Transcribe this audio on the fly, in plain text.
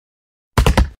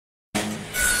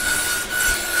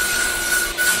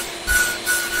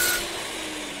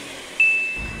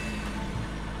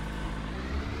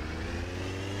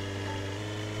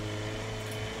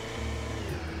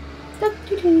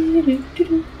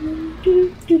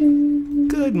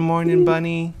Good morning,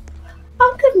 Bunny.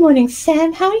 Oh, good morning,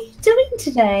 Sam. How are you doing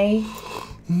today?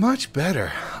 Much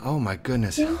better. Oh my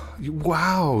goodness. Yeah.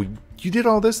 Wow, you did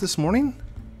all this morning?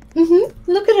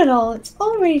 Look at it all. It's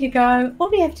all ready to go. All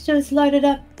we have to do is load it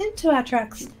up into our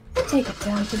trucks and take it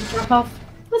down to the drop-off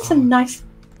with some nice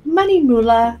money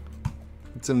moolah.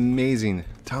 It's amazing.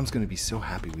 Tom's gonna be so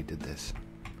happy we did this.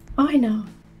 I know.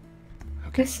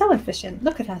 Okay. We're so efficient.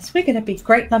 Look at us. We're going to be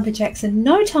great lumberjacks in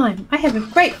no time. I have a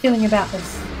great feeling about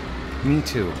this. Me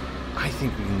too. I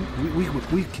think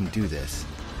we can do this.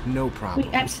 No problem.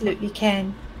 We absolutely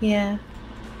can. Yeah.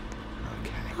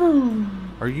 Okay.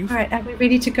 Are you? All right. Are we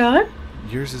ready to go?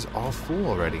 Yours is all full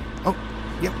already. Oh,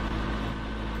 yep.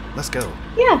 Let's go.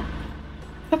 Yeah.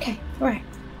 Okay. All right.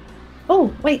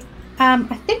 Oh, wait. I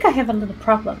think I have a little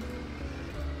problem.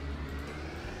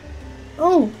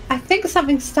 Oh, I think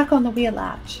something's stuck on the wheel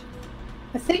arch.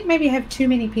 I think maybe I have too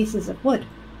many pieces of wood.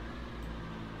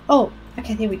 Oh,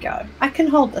 okay, there we go. I can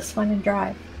hold this one and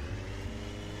drive.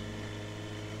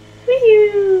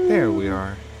 Whee-oo! There we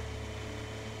are.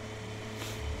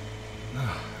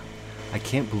 I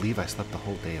can't believe I slept the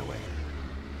whole day away.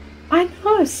 I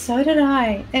know, so did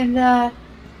I. And,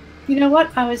 you know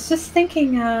what? I was just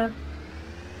thinking,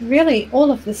 really, all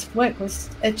of this work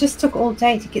it just took all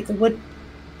day to get the wood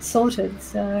sorted,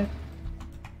 so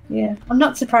yeah, I'm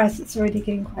not surprised it's already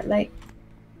getting quite late.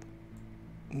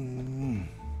 There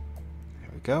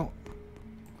we go.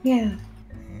 Yeah.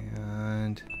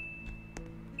 And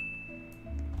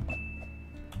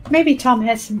maybe Tom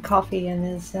has some coffee in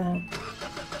his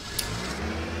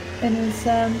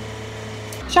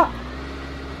shop.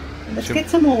 Let's get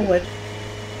some more wood.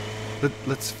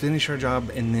 Let's finish our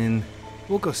job and then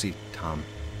we'll go see Tom.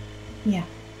 Yeah.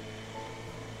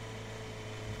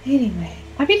 Anyway,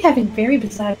 I've been having very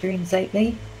bizarre dreams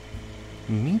lately.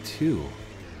 Me too.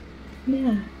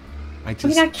 Yeah. I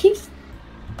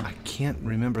can't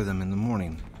remember them in the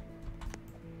morning.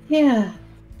 Yeah.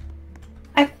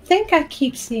 I think I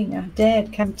keep seeing our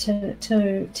dad come to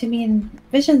me in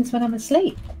visions when I'm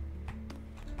asleep.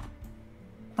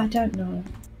 I don't know.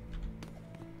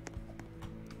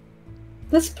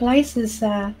 This place is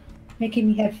making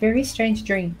me have very strange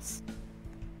dreams.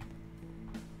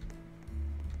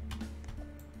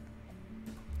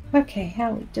 Okay,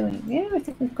 how are we doing there? I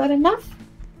think we've got enough.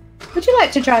 Would you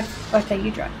like to drive? Okay, you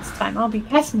drive this time. I'll be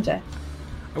passenger.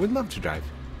 I would love to drive.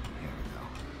 Here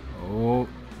we go. Oh,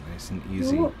 nice and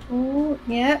easy. Oh,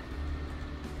 yeah.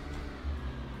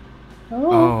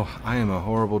 Oh, I am a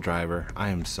horrible driver.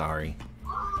 I am sorry.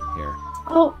 Here.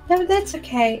 Oh, no, that's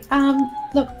okay.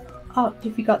 Look. Oh,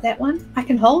 have you got that one? I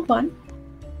can hold one.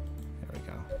 There we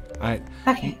go.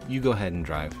 Okay. You go ahead and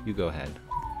drive. You go ahead.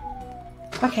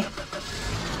 Okay.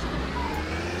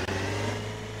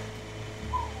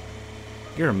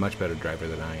 You're a much better driver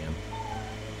than I am.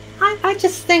 I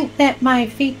just think that my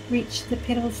feet reach the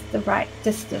pedals the right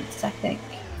distance, I think.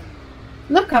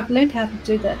 Look, I've learned how to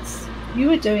do this. You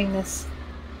were doing this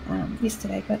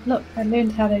yesterday, but look, I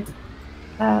learned how to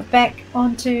back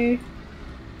onto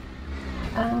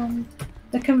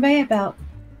the conveyor belt.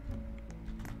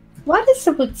 Why does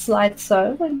the wood slide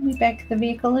so when we back the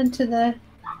vehicle into the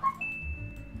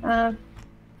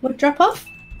wood drop-off?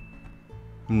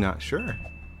 I'm not sure.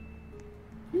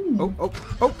 Hmm. Oh,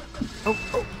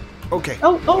 okay.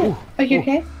 Oh, are you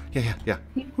okay? Yeah.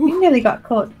 You nearly got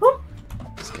caught. Oh.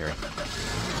 Scary.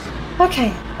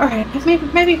 Okay, alright.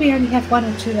 Maybe we only have 1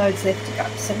 or 2 loads left to go,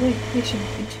 so we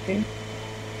shouldn't be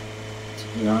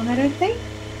too long, I don't think.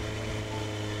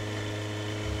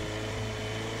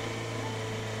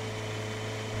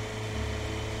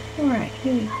 Alright,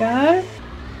 here we go.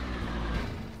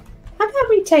 How about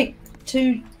we take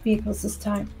 2 vehicles this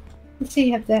time? Let's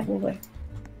see if that will work.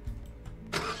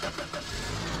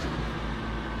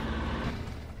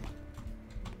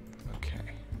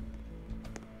 Okay.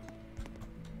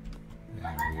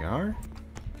 There we are.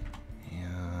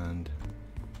 And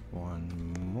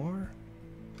 1 more.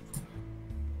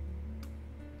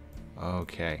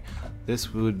 Okay.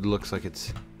 This wood looks like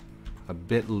it's a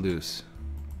bit loose.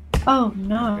 Oh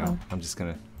no. I'm just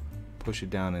gonna push it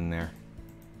down in there.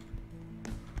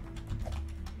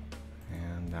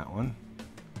 And that one.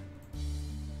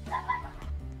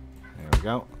 There we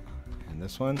go. And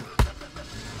this one.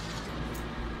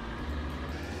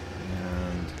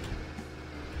 And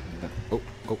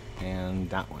and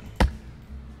that one.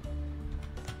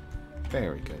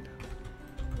 Very good.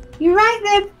 You right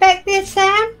there back there,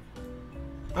 Sam?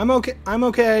 I'm okay.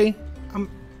 Okay.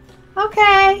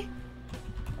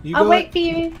 I'll wait for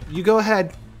you. You go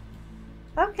ahead.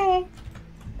 Okay.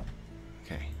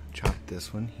 Okay, chop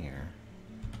this one here.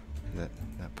 That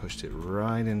pushed it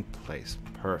right in place.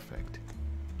 Perfect.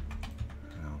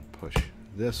 push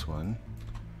this one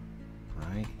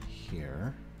right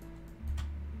here.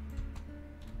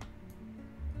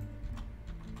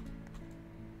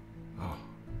 Oh,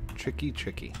 tricky,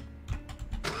 tricky.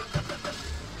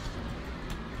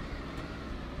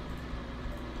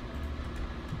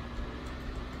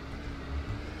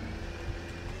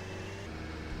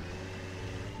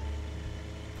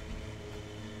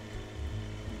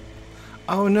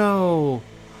 Oh no!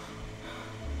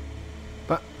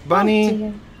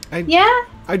 Bunny, Oh, yeah?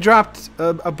 I dropped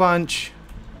a bunch.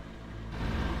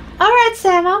 Alright,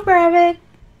 Sam, I'll grab it.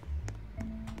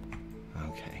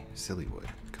 Okay, Sillywood,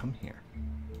 come here.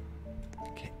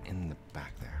 Get in the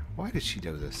back there. Why did she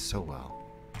do this so well?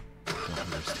 I don't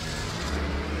understand.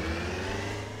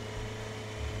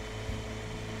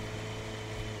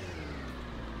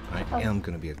 I am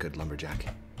going to be a good lumberjack.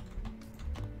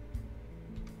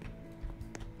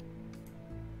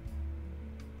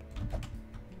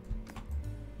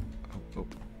 Oh.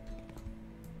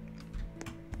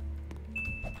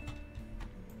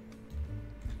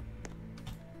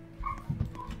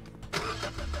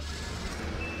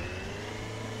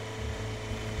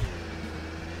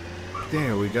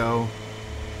 There we go.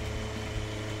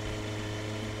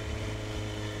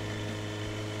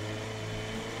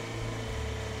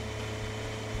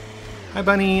 Hi,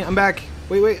 Bunny. I'm back.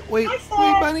 Wait,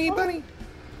 Bunny.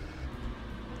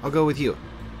 I'll go with you.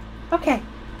 Okay.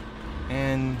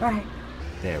 And Right.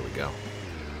 there we go.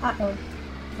 Uh-oh.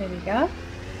 There we go.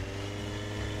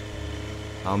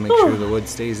 I'll make sure the wood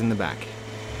stays in the back.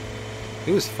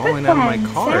 It was falling out of my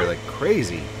car like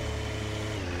crazy.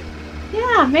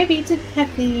 Yeah, maybe you didn't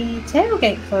have the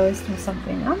tailgate closed or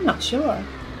something. I'm not sure.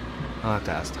 I'll have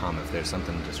to ask Tom if there's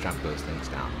something to strap those things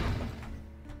down.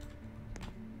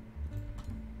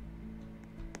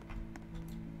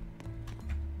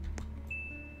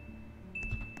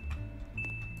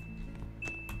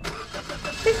 I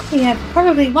think we have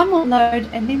probably one more load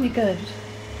and then we're good.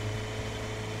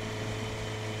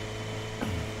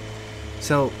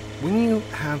 So, when you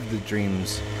have the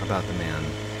dreams about the man,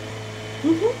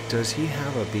 does he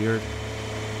have a beard?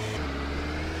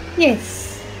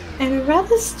 Yes, and a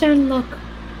rather stern look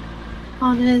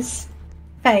on his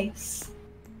face.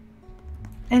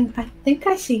 And I think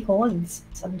I see horns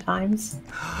sometimes.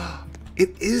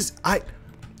 It is. I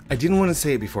didn't want to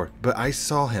say it before, but I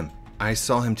saw him. I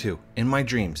saw him too in my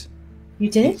dreams. You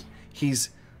did? He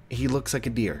looks like a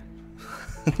deer.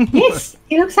 Yes,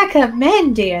 he looks like a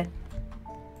man deer.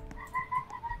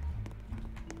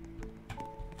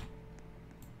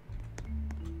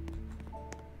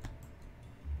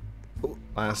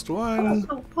 Last one.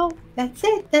 Oh, that's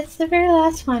it. That's the very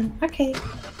last one. Okay.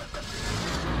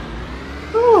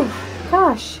 Oh,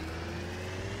 gosh.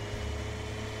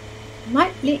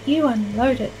 Might let you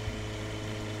unload it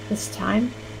this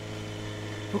time.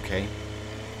 Okay.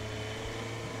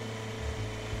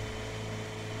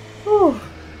 Oh,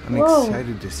 I'm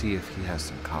excited to see if he has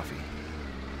some coffee.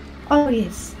 Oh,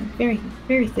 yes. I'm very,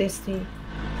 very thirsty.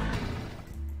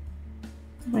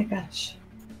 Oh my gosh.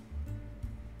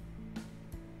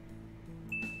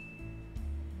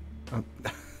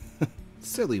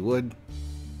 Silly wood.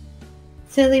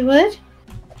 Silly wood?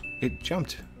 It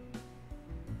jumped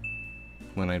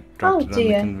when I dropped it on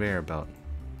the conveyor belt.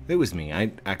 It was me.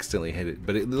 I accidentally hit it,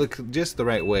 but it looked just the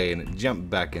right way and it jumped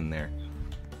back in there.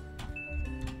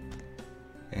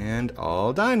 And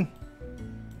all done.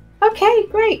 Okay,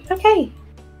 great. Okay.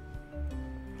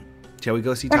 Shall we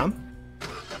go see Tom?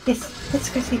 Yes, let's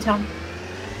go see Tom.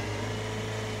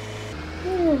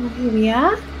 Oh, here we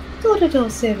are. Door-to-door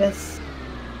service.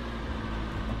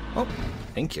 Oh,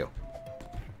 thank you.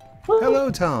 Oh. Hello,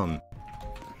 Tom.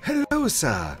 Hello,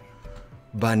 sir.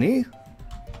 Bunny?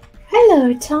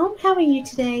 Hello, Tom. How are you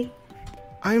today?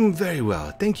 I'm very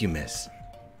well, thank you, miss.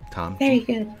 Tom? Very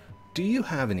good. Do you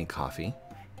have any coffee?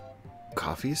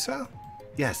 Coffee, sir?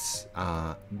 Yes,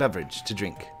 beverage to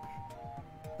drink.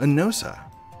 No, sir.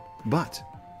 But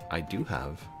I do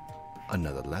have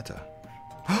another letter.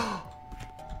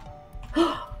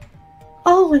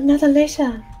 Oh, another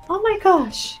letter. Oh my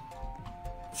gosh.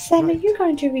 Sam, are you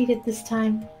going to read it this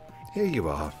time? Here you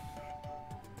are.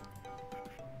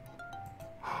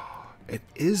 It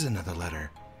is another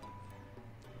letter.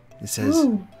 It says,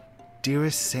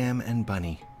 Dearest Sam and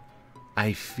Bunny,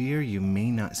 I fear you may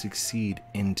not succeed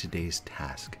in today's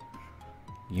task.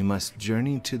 You must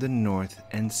journey to the north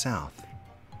and south.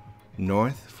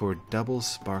 North for double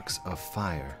sparks of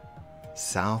fire.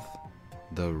 South,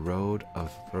 the road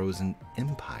of frozen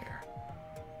empire.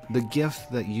 The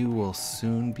gift that you will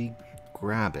soon be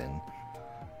grabbing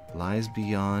lies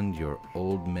beyond your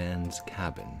old man's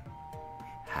cabin.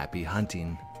 Happy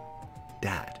hunting,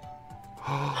 Dad.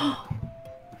 Oh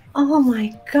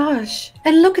my gosh.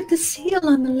 And look at the seal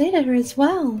on the letter as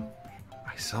well.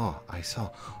 I saw.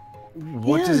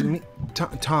 What does it mean?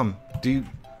 Tom,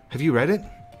 have you read it?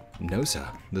 No, sir.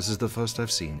 This is the first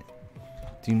I've seen it.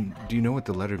 Do you know what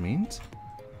the letter means?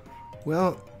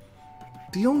 Well,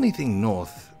 the only thing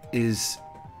north is...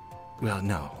 Well,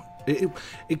 no.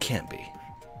 It can't be.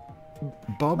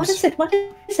 What is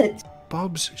it?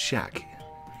 Bob's shack.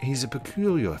 He's a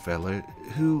peculiar fella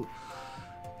who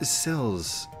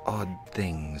sells odd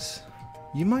things.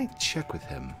 You might check with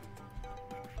him.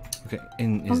 Okay,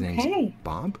 and his name's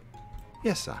Bob?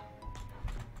 Yes, sir.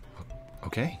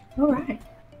 Okay. All right.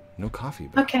 No coffee,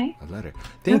 but a letter.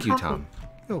 Thank you, Tom.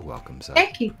 You're welcome, sir.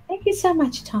 Thank you. Thank you so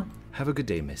much, Tom. Have a good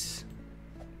day, miss.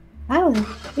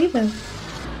 We will.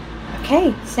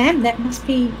 Okay, Sam, that must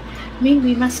mean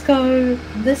we must go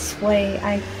this way,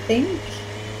 I think.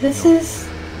 This is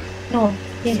north,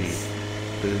 yes. See,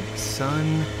 the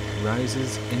sun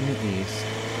rises in the east,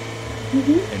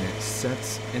 and it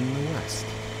sets in the west.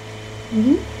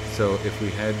 So if we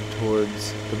head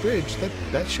towards the bridge,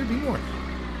 that should be north.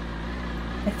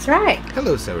 That's right.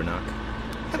 Hello, Serenok.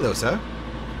 Hello, sir.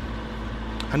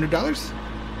 $100?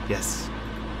 Yes.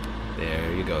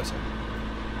 There you go, sir.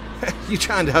 You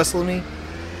trying to hustle me?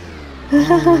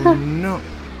 Oh, no.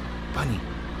 Bunny.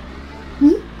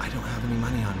 I don't have any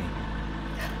money on me.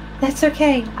 That's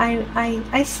okay.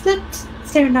 I slipped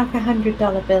Serenok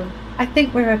 $100 bill. I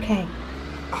think we're okay.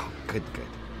 Oh, good.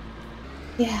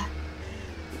 Yeah.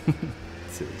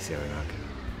 Silly Serenok.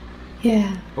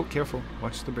 Yeah. Oh, careful.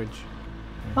 Watch the bridge.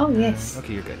 Oh, yes.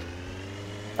 Okay, you're good.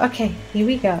 Okay, here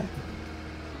we go.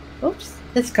 Oops.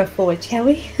 Let's go forward, shall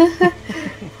we?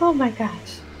 Oh my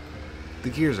gosh. The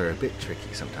gears are a bit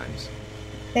tricky sometimes.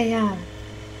 They are.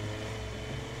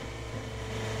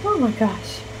 Oh my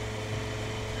gosh.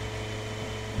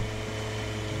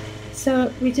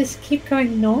 So we just keep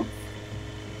going north?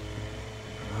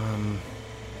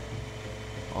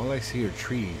 All I see are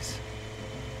trees.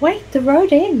 Wait, the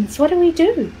road ends. What do we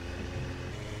do?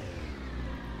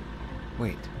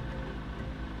 Wait.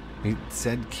 It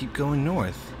said keep going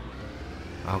north.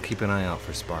 I'll keep an eye out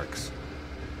for sparks.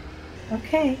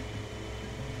 Okay.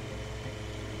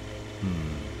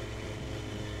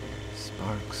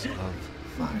 Sparks of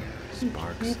fire.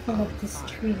 Sparks Careful of this fire.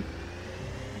 tree.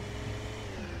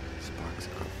 Sparks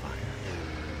of fire.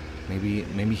 Maybe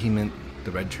he meant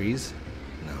the red trees?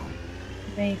 No.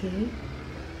 Maybe.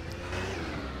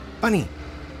 Bunny!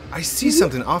 I see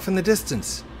something off in the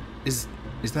distance. Is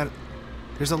that...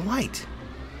 There's a light.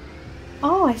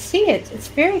 Oh, I see it. It's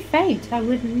very faint. I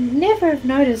would never have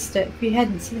noticed it if you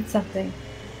hadn't said something.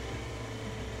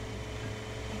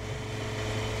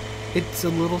 It's a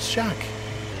little shack.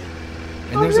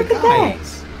 And Oh, there's a look at guy.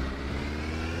 that.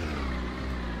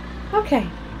 Okay.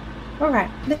 Alright,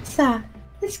 let's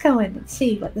go in and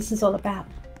see what this is all about.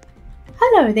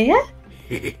 Hello there.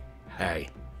 Hi.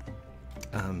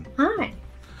 Hi.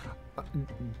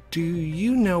 Do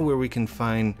you know where we can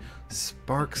find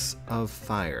sparks of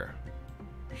fire?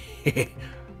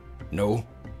 No.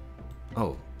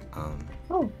 Oh,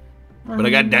 Oh. but I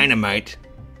got dynamite.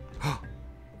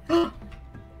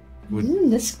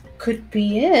 This could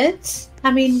be it.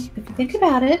 I mean, if you think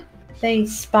about it, they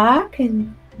spark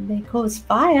and they cause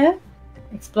fire,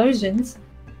 explosions.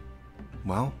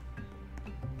 Well,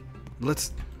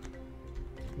 let's...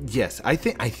 Yes, I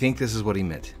think this is what he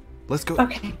meant. Let's go.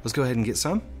 Okay. Let's go ahead and get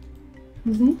some.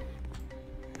 Mm-hmm.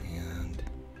 And...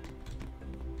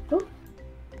 Oh.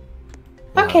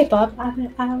 Okay, Bob.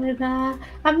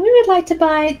 We would like to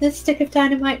buy this stick of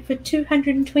dynamite for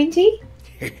 220.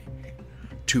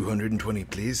 220,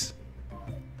 please.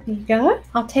 There you go.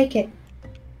 I'll take it.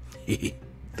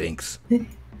 Thanks.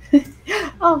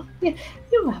 Oh, yeah,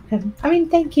 you're welcome. I mean,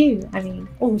 thank you. I mean,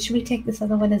 oh, should we take this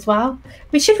other one as well?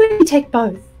 We should really take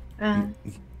both. Yeah,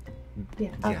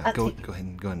 I'll go take ahead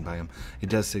and buy them. It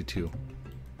does say 2.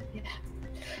 Yeah.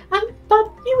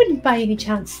 Bob, you wouldn't by any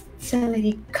chance sell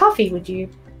any coffee, would you?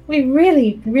 We're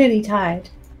really, really tired.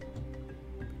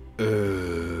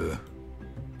 No.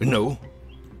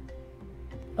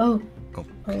 Oh.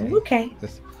 Okay. Okay.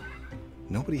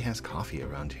 Nobody has coffee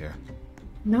around here.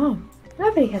 No,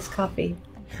 nobody has coffee.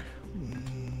 Here.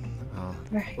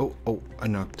 Right. Oh, I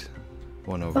knocked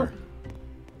one over. Oh.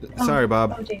 Sorry,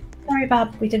 Bob. Oh, dear. Sorry,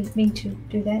 Bob. We didn't mean to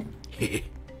do that.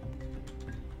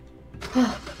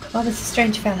 Bob is a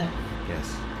strange fellow.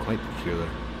 Yes, quite peculiar.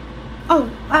 Oh,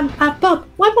 Bob,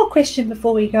 one more question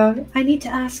before we go. I need to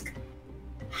ask,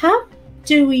 how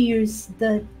do we use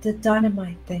the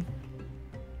dynamite thing?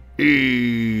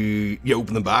 You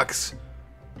open the box,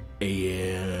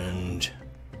 and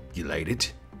you light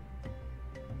it.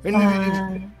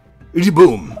 Boom.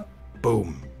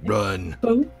 Boom. Run.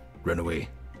 Boom. Run away.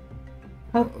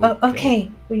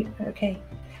 Okay. Okay.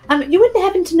 You wouldn't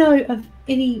happen to know of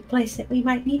any place that we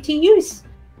might need to use,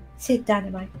 said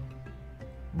Dynamite.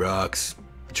 Rocks.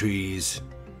 Trees.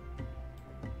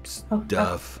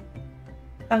 Stuff.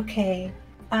 Okay.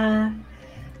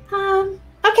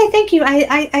 Okay, thank you.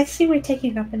 I see we're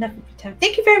taking up enough of your time.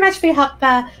 Thank you very much for your help,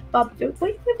 Bob.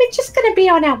 We're just going to be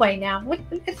on our way now.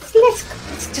 Let's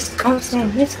just go,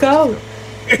 Sam. Let's go.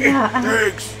 Yeah.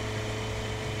 Thanks.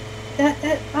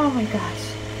 Oh my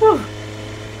gosh. Whew.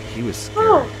 He was scared.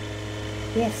 Oh.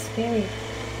 Yes, very.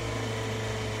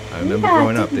 I remember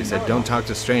growing up, they said don't talk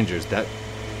to strangers. That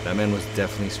man was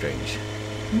definitely strange.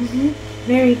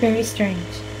 Very, very strange.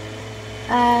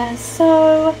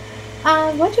 So,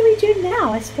 what do we do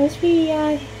now? I suppose we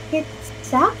head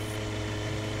south?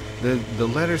 The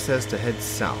letter says to head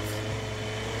south.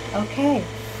 Okay.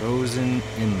 Frozen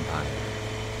Empire.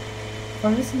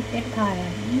 Frozen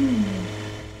Empire.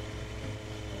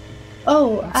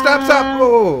 Oh, Stop!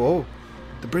 Oh,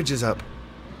 the bridge is up.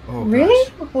 Oh,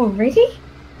 really? Gosh. Already?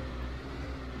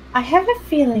 I have a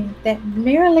feeling that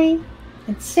Merrily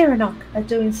and Serenok are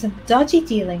doing some dodgy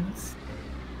dealings.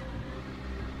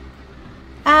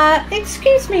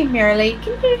 Excuse me, Merrily,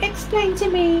 can you explain to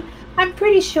me? I'm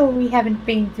pretty sure we haven't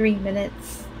been 3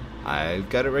 minutes. I've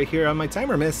got it right here on my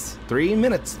timer, miss. 3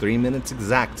 minutes. 3 minutes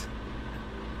exact.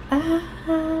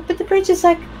 But the bridge is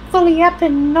like fully up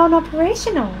and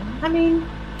non-operational. I mean...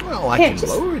 Well, I can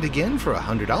lower it again for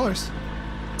 $100.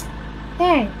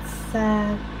 Thanks.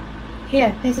 Here,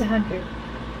 here's 100.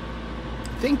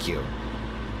 Thank you.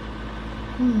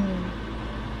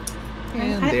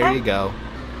 And there you go.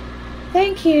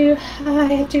 Thank you.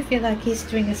 I do feel like he's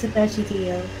doing us a dodgy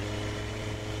deal.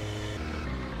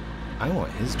 I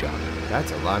want his job.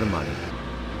 That's a lot of money.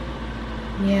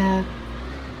 Yeah.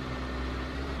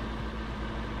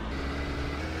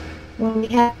 Well, we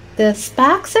have the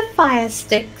Sparks of Fire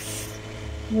Sticks.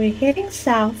 We're heading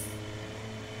south.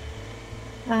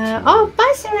 Oh,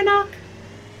 bye, Serenok.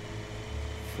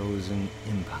 Frozen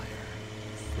Empire.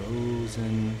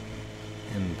 Frozen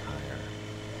Empire.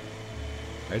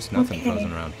 There's nothing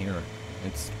frozen around here.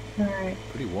 It's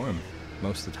pretty warm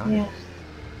most of the time. Yeah.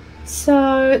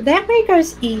 So that way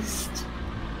goes east.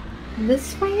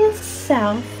 This way is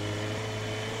south.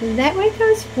 That way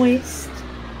goes west.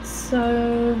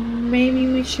 So maybe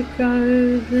we should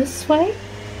go this way?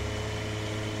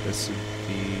 This would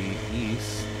be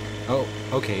east. Oh,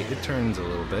 okay, it turns a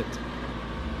little bit.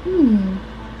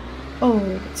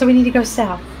 Oh, so we need to go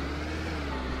south.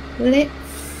 Let's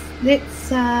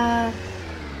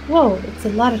whoa, it's a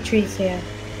lot of trees here.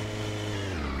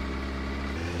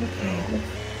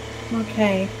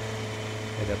 Okay.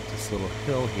 Head up this little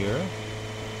hill here.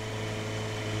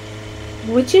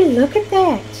 Would you look at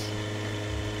that?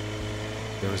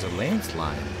 There was a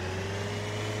landslide.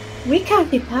 We can't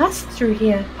be passed through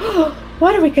here.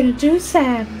 What are we gonna do,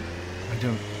 Sam? I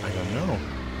don't know.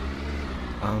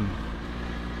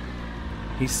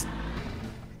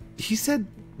 He said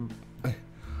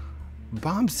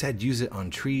Bob said use it on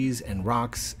trees and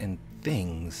rocks and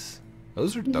things.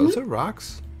 Those are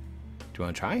rocks. Do you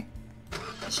want to try?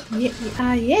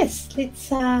 Yes.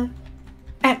 Let's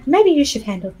maybe you should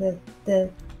handle the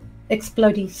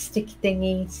explodey sticky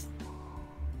thingies.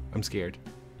 I'm scared.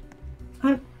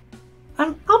 I'll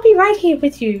be right here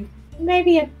with you.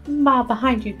 Maybe a mile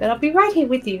behind you, but I'll be right here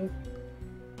with you.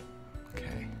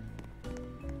 Okay.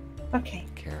 Okay.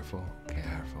 Careful.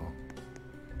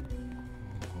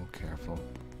 Oh, careful.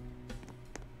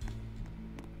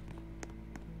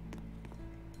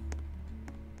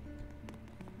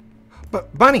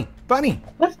 But Bunny!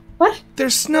 What?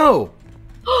 There's snow!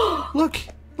 Look!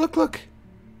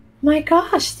 My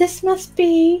gosh, this must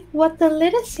be what the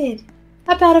letter said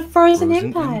about a frozen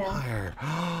empire.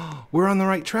 We're on the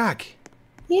right track.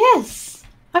 Yes.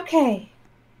 Okay.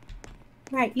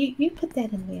 Right, you put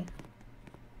that in there.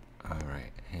 All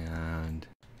right, and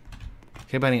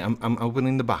okay, Bunny, I'm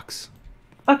opening the box.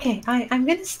 Okay, I'm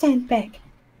gonna stand back.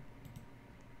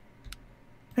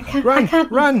 I can't. Run!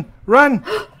 Quick, run!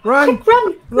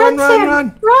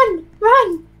 Sam!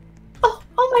 Run! Oh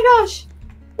my gosh!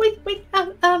 Wait,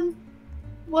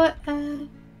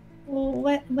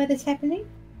 what is happening?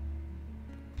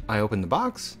 I opened the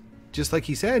box, just like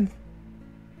he said.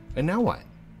 And now what?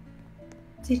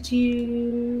 Did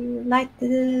you light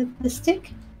the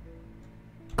stick?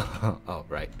 Oh,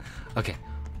 right. Okay.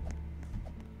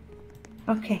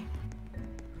 Okay.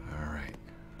 All right.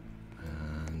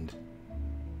 And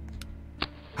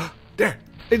there!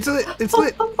 It's lit!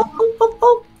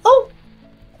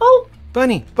 Oh!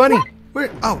 Bunny! Where?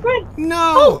 Oh, Run.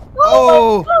 no!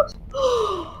 Oh,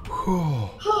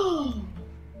 Oh! oh.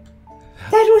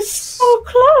 That was so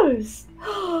close.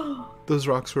 Those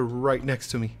rocks were right next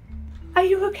to me. Are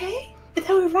you okay?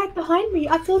 They were right behind me.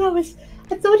 I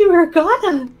thought you were a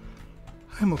goner.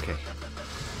 I'm okay.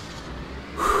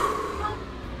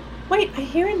 Wait, I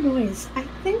hear a noise. I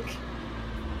think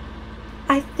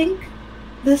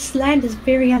this land is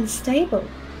very unstable.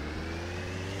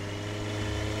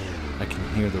 I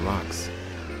can hear the rocks.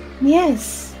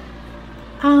 Yes.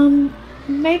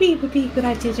 Maybe it would be a good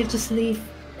idea to just leave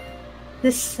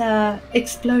this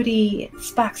explodey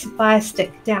sparks of fire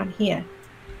stick down here.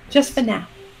 Just for now.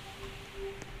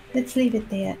 Let's leave it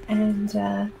there and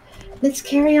let's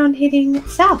carry on heading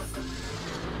south.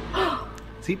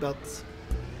 Seatbelts.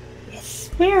 Yes,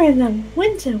 we're in a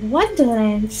winter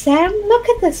wonderland, Sam. Look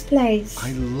at this place.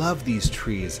 I love these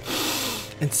trees.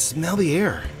 And smell the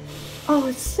air. Oh,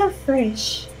 it's so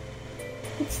fresh.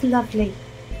 It's lovely.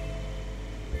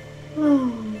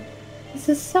 Oh, this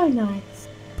is so nice.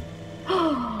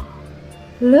 Oh,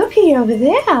 looky over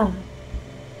there.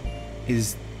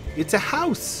 It's a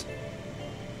house.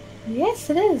 Yes,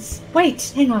 it is.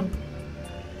 Wait, hang on.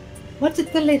 What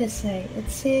did the letter say? It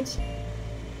said,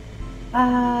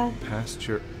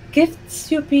 Pasture.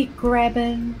 gifts you'll be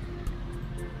grabbing.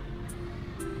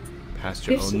 Past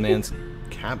your old man's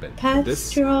cabin.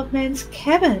 Past your old man's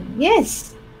cabin.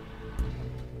 Yes.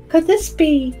 Could this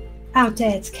be our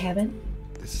dad's cabin?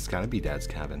 This has got to be Dad's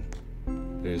cabin.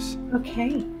 There's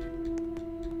Okay.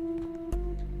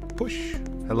 push.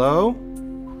 Hello?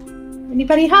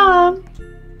 Anybody home?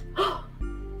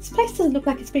 This place doesn't look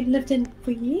like it's been lived in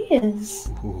for years.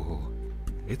 Ooh,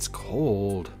 it's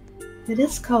cold. It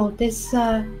is cold. There's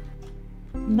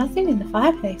nothing in the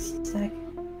fireplace. It's like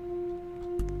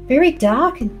very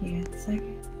dark in here. It's like,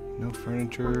 No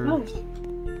furniture. oh gosh.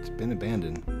 It's been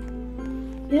abandoned.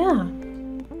 Yeah.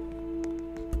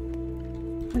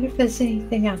 I wonder if there's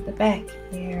anything out the back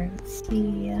here. Let's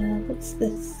see. What's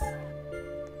this?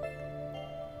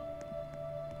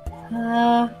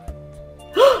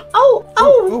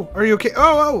 Oh, are you okay?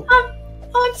 Oh.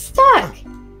 I'm stuck.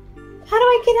 How do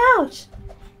I get out?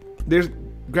 There's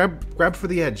grab for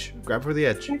the edge. Grab for the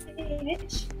edge.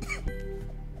 Edge.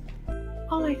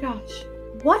 Oh my gosh.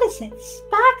 What is that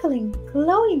sparkling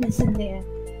glowiness in there?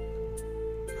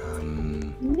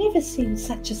 Never seen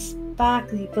such a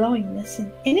sparkly glowiness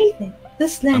in anything.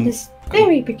 This land is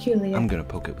very peculiar. I'm gonna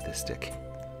poke it with this stick.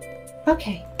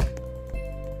 Okay.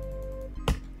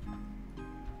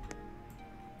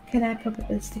 Can I poke it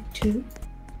with a stick too?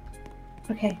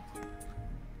 Okay.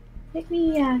 Let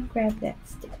me grab that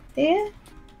stick there.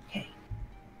 Okay.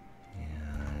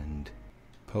 And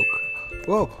poke.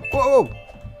 Whoa!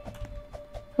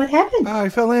 What happened? I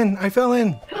fell in.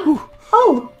 Whew.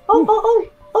 Oh!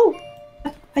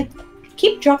 I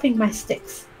keep dropping my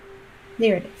sticks.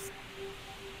 There it is.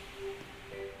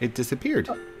 It disappeared.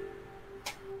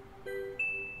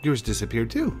 Yours disappeared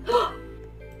too.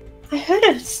 I heard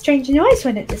a strange noise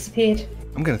when it disappeared.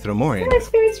 I'm gonna throw more in. That was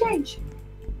very strange.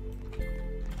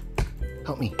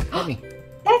 Help me.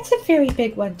 That's a very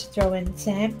big one to throw in,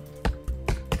 Sam.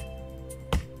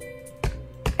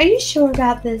 Are you sure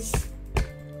about this?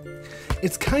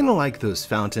 It's kind of like those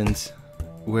fountains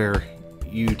where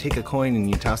you take a coin and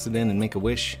you toss it in and make a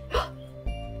wish.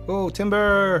 Oh,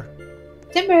 timber!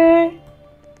 Timber!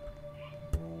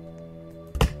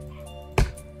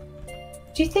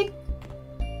 Do you think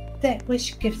that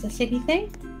wish gives us anything?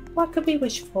 What could we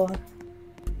wish for?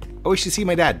 I wish to see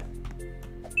my dad.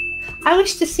 I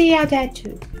wish to see our dad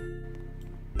too.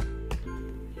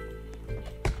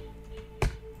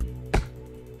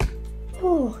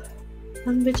 Oh,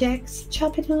 lumberjacks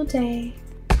chopping all day.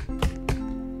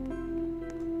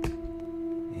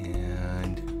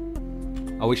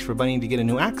 And I wish for Bunny to get a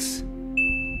new axe.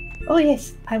 Oh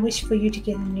yes, I wish for you to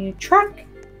get a new truck.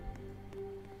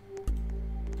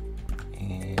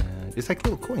 And it's like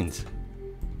little coins.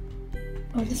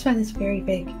 Oh, this one is very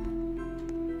big.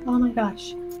 Oh my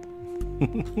gosh. I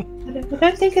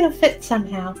don't think it'll fit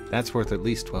somehow. That's worth at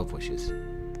least 12 wishes.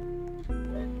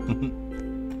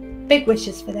 Big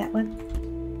wishes for that one.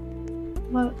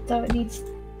 Well, though it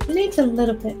needs a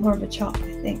little bit more of a chop,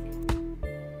 I think.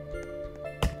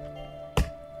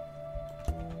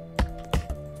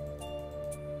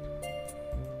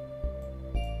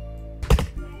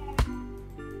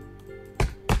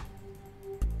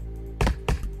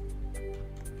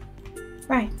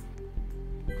 Right.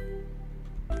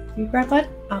 You grab one,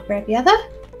 I'll grab the other.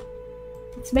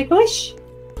 Let's make a wish.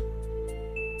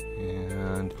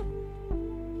 And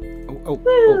oh.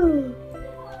 Woo!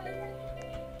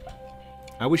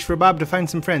 I wish for Bob to find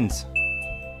some friends.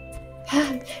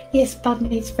 Yes, Bob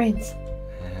needs friends.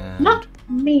 And Not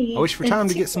me. I wish for in time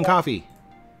to get some particular. coffee.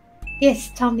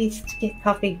 Yes, Tom needs to get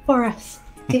coffee for us.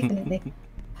 Definitely.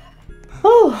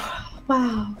 Oh,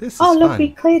 wow. This is Oh, look, we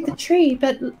fun. cleared the tree,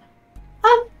 but...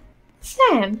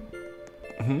 Sam,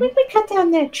 Hmm? when we cut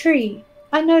down that tree,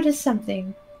 I noticed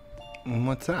something.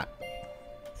 What's that?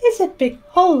 There's a big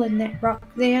hole in that rock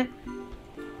there.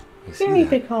 I see Very that.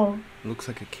 big hole. It looks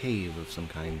like a cave of some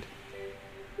kind.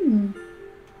 Hmm.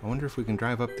 I wonder if we can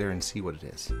drive up there and see what it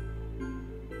is.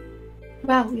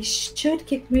 Well, we should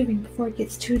get moving before it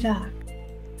gets too dark.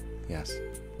 Yes.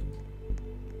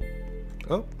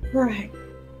 Oh, Right.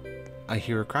 I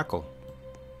hear a crackle.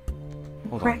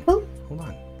 Hold on. Crackle? Hold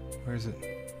on. Where is it?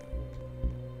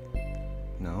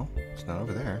 No, it's not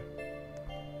over there.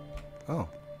 Oh,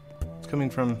 it's coming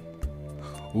from...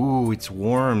 Ooh, it's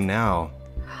warm now.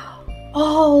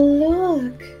 Oh,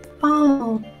 look.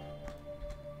 Oh.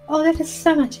 Oh, that is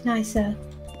so much nicer.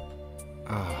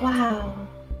 Oh, Wow.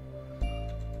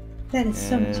 That is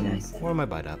so much and nicer. warm my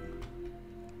butt up.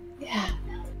 Yeah.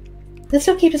 This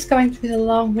will keep us going through the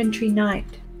long wintry night.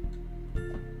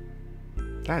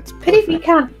 That's Pity we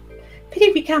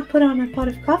perfect. can't put on a pot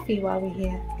of coffee while we're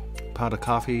here. Pot of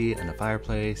coffee and a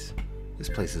fireplace. This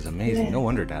place is amazing. Yeah. No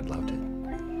wonder Dad loved it.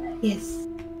 Yes.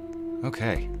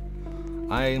 Okay,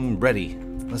 I'm ready.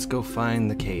 Let's go find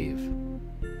the cave.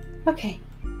 Okay.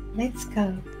 Let's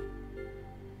go.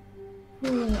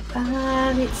 Ooh,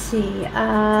 let's see.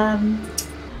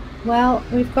 Well,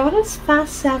 we've got as far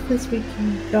south as we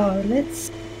can go.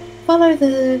 Let's follow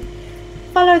the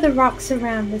rocks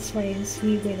around this way and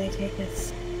see where they take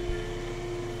us.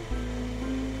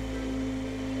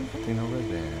 Nothing over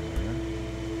there.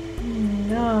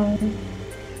 No.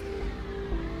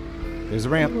 There's a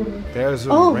ramp. Ooh. There's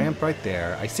a Oh. ramp right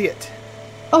there. I see it.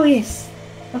 Oh yes.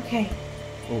 Okay.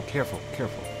 Oh, careful,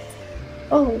 careful.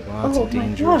 Oh. Lots oh of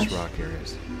dangerous my gosh. rock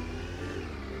areas.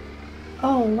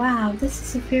 Oh wow, this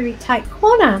is a very tight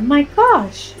corner. My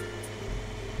gosh.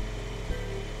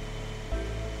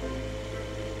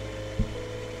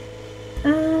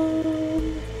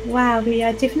 Wow, we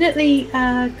are definitely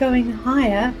going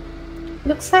higher.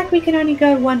 Looks like we can only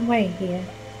go one way here.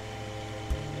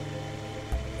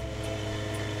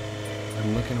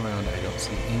 I'm looking around. I don't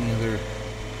see any other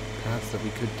paths that we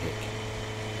could take.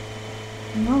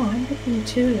 No, I'm looking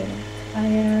too.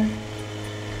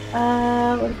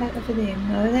 What about over there?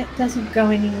 No, that doesn't go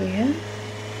anywhere.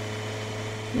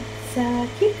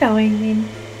 Let's keep going then.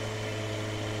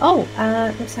 Oh,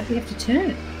 looks like we have to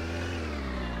turn.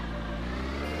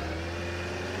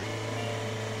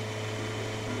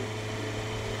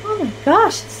 Oh my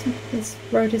gosh, this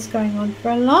road is going on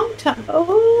for a long time. Oh,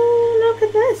 look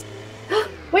at this.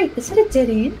 Wait, is it a dead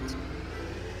end?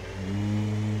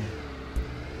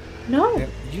 No. Yeah,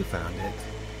 you found it.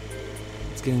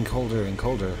 It's getting colder and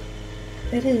colder.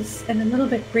 It is, and a little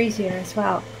bit breezier as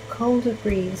well. Colder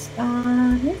breeze.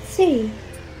 Let's see.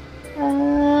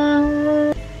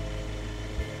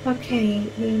 Okay,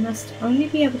 we must only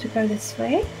be able to go this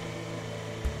way.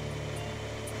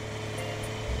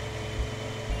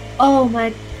 Oh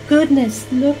my goodness,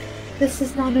 look. This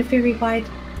is not a very wide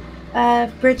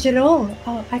bridge at all.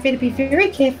 Oh, I better be very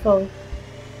careful.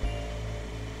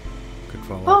 Could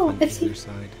fall Oh, off on it's either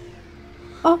side.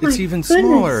 Oh my It's even goodness.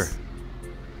 smaller.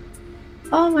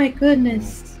 Oh my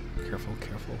goodness. Careful,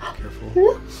 careful,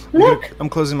 careful. Look. I'm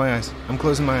closing my eyes. I'm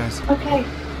closing my eyes. Okay.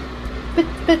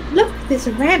 But look, there's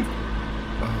a ramp.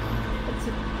 Oh, It's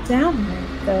a down ramp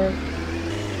though.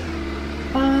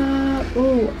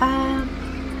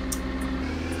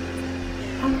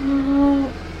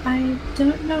 I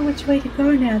don't know which way to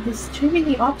go now. There's too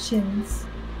many options.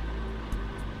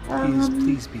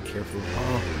 please be careful.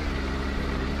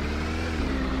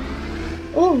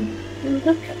 Oh,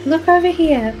 look over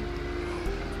here.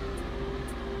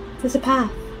 There's a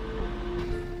path.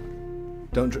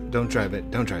 Don't drive it.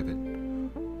 Don't drive it.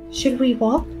 Should we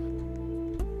walk?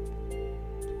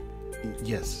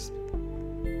 Yes.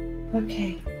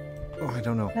 Okay. Oh, I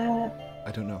don't know.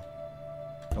 I don't know.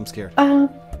 I'm scared.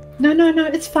 No,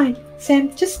 it's fine.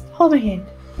 Sam, just hold my hand.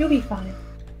 You'll be fine.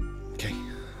 Okay.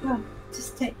 Oh,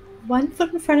 just take one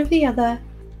foot in front of the other.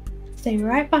 Stay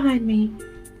right behind me.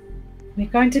 We're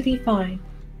going to be fine.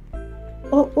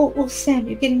 Oh, Sam,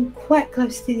 you're getting quite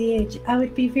close to the edge. I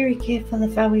would be very careful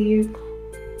if I were you.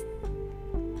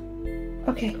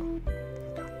 Okay.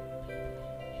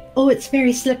 Oh, it's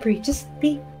very slippery. Just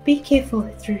be careful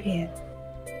through here.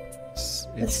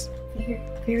 It's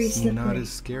very slippery. not as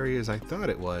scary as I thought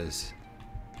it was.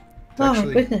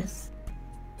 Oh, goodness.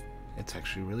 It's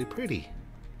actually really pretty.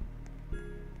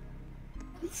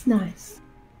 It's nice.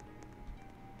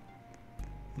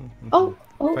 Oh,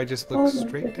 If I just look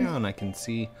straight down, I can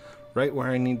see right where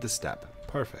I need to step.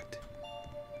 Perfect.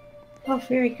 Oh,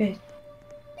 very good.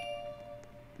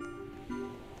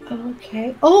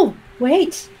 Okay. Oh,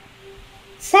 wait.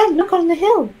 Sam, look on the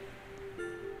hill.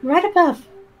 Right above.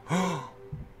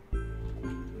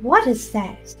 What is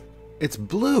that? It's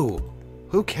blue.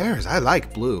 Who cares? I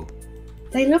like blue.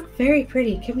 They look very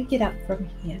pretty. Can we get up from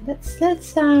here? Let's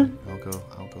I'll go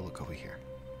look over here.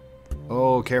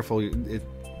 Oh, careful.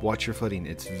 Watch your footing.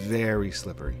 It's very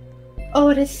slippery. Oh,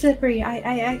 it is slippery.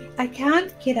 I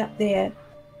can't get up there.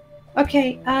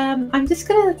 Okay, I'm just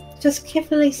gonna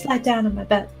carefully slide down on my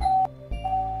butt.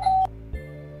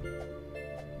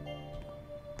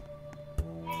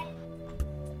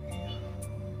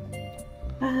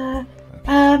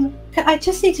 I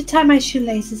just need to tie my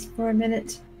shoelaces for a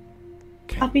minute.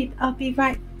 Okay. I'll be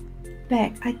right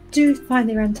back. I do find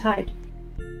they're untied.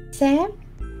 Sam?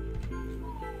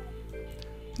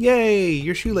 Yay!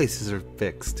 Your shoelaces are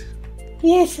fixed.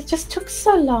 Yes, it just took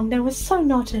so long. They were so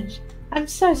knotted. I'm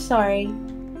so sorry.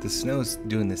 The snow's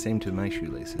doing the same to my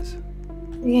shoelaces.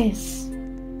 Yes.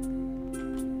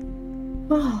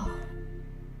 Oh.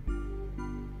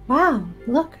 Wow,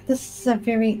 look, this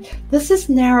is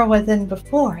narrower than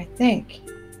before, I think.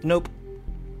 Nope.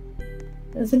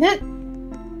 Isn't it?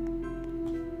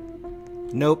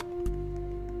 Nope.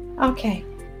 Okay.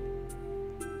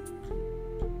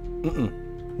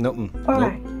 Nope. All nope.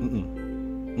 right.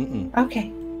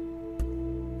 Okay.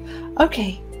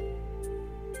 Okay.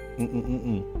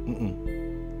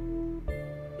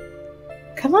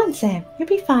 Come on, Sam. You'll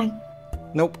be fine.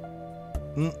 Nope.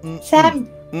 Sam.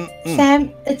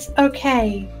 Sam, it's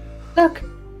okay. Look,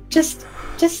 just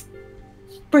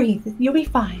breathe. You'll be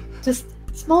fine. Just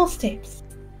small steps.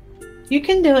 You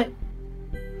can do it.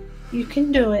 You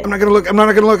can do it. I'm not gonna look. I'm not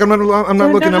looking. I'm not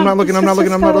looking. I'm not looking. I'm not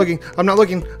looking. I'm not looking. I'm not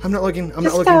looking. I'm not looking.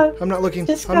 I'm not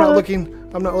looking. I'm not looking.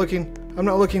 I'm not looking. I'm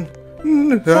not looking.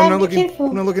 I'm not looking.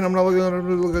 I'm not looking. I'm not looking. I'm not looking. I'm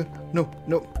not looking.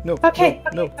 No. Okay.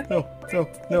 No.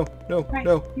 Right.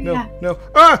 No.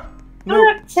 Ah!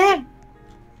 No. Sam.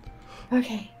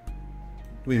 Okay.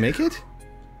 Did we make it?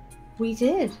 We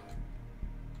did.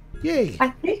 Yay! I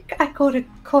think I caught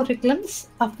a glimpse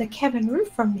of the cabin roof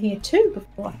from here too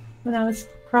before when I was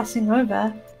crossing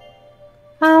over.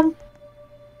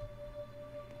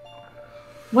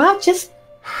 Well, just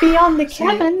beyond the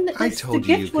cabin, the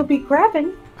gift we'll be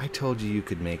grabbing. I told you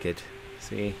could make it.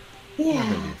 See? Yeah.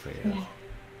 Yeah.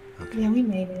 Okay. Yeah, we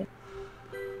made it.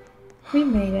 We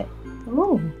made it.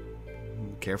 Oh.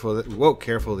 Careful. Whoa!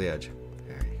 Careful of the edge.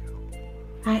 There you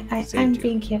go. I'm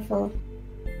being careful.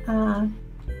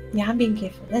 Yeah, I'm being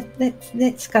careful.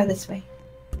 Let's go this way.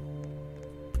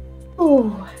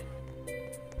 Oh.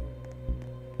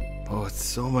 Oh, it's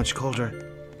so much colder.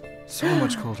 So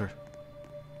much colder.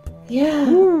 Yeah.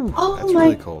 Ooh, oh that's my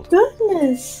really cold.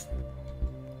 goodness.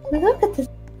 Look at this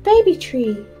baby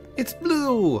tree. It's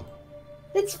blue.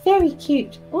 It's very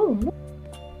cute. Oh, look.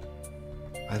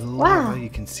 I love how you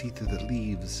can see through the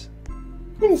leaves.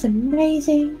 It is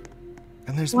amazing.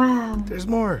 And there's There's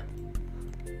more.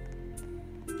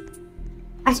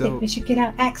 I think we should get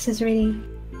our axes ready.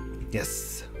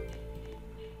 Yes.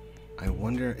 I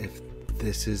wonder if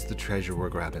this is the treasure we're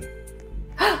grabbing.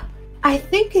 I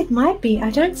think it might be. I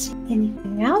don't see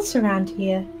anything else around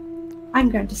here. I'm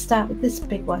going to start with this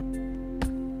big one.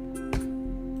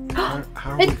 How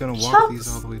are we going to walk these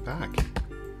all the way back?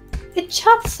 It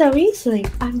chops so easily.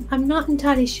 I'm not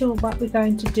entirely sure what we're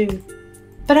going to do.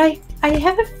 But I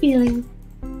have a feeling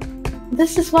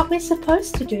this is what we're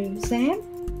supposed to do, Sam.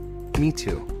 Me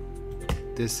too.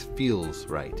 This feels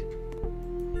right.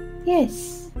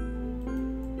 Yes.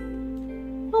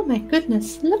 Oh my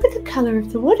goodness, look at the colour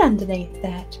of the wood underneath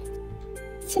that.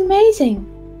 It's amazing.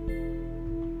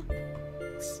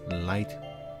 It's light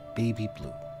baby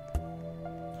blue.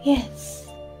 Yes.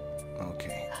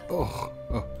 Okay. Oh.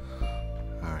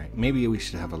 Alright, maybe we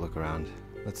should have a look around.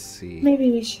 Let's see.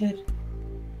 Maybe we should.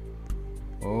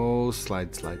 Oh,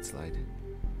 slide.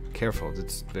 Careful,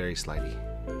 it's very slidey.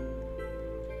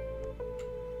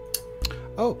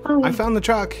 Oh, I found the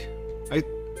truck.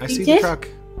 I see the truck.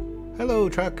 Hello,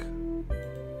 truck.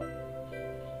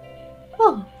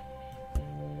 Oh.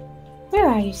 Where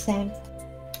are you, Sam?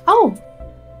 Oh.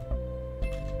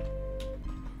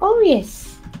 Oh,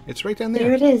 yes. It's right down there.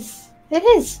 There it is. It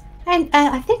is. And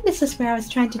I think this is where I was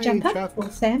trying to jump up for,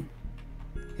 Sam.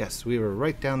 Yes, we were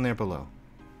right down there below.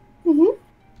 Mm-hmm.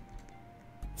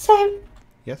 Sam?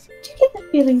 Yes? Do you get the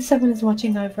feeling someone is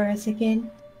watching over us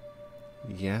again?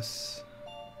 Yes.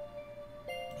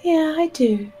 Yeah, I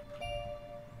do.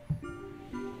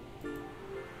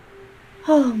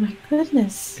 Oh my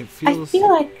goodness. It feels... I feel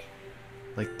like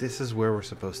Like this is where we're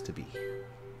supposed to be.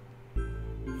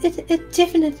 It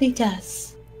definitely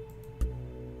does.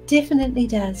 Definitely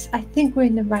does. I think we're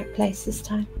in the right place this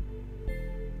time.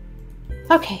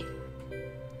 Okay.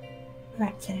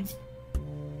 Right, Sam.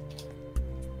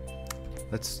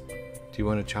 Do you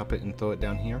want to chop it and throw it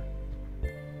down here?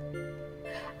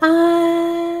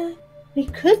 We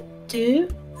could do.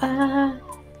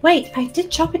 Wait, I did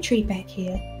chop a tree back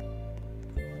here.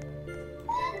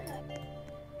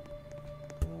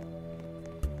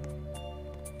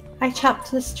 I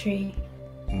chopped this tree.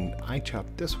 And I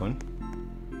chopped this one.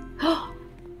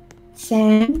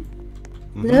 Sam,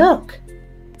 look.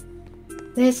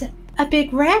 There's a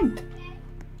big ramp.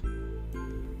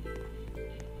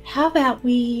 How about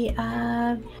we,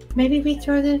 maybe we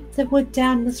throw the wood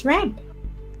down this ramp?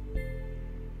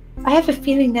 I have a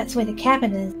feeling that's where the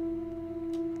cabin is.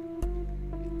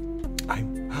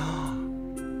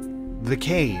 The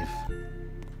cave.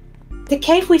 The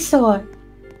cave we saw.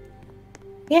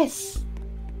 Yes.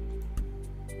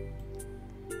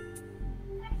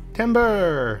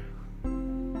 Timber!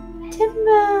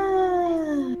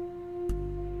 Timber!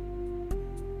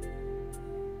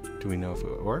 Do we know if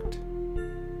it worked?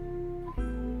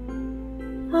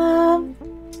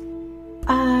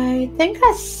 I think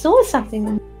I saw something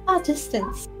in the far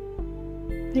distance.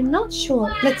 I'm not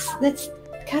sure. Let's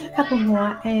cut a couple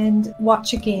more and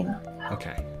watch again.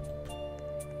 Okay.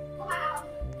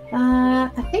 I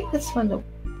think this one looks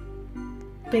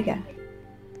bigger.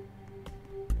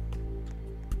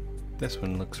 This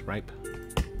one looks ripe.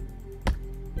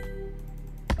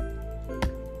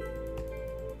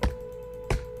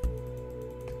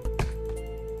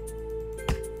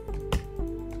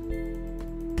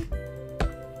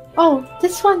 Oh,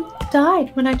 this one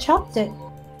died when I chopped it.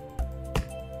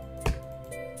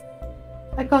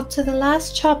 I got to the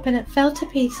last chop and it fell to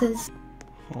pieces.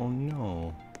 Oh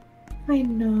no. I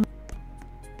know.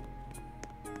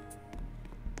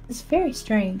 It's very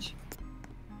strange.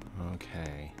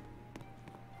 Okay.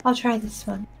 I'll try this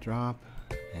one. Drop.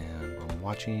 And I'm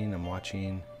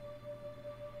watching.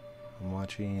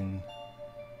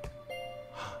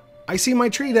 I see my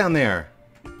tree down there.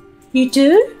 You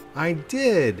do? I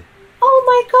did. Oh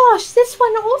my gosh, this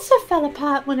one also fell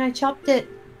apart when I chopped it.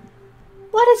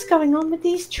 What is going on with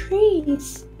these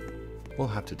trees? We'll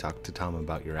have to talk to Tom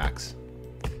about your axe.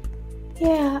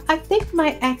 Yeah, I think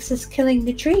my axe is killing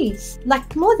the trees.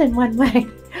 Like more than one way.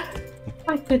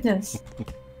 My goodness.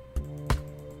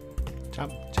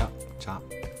 Chop, chop, chop.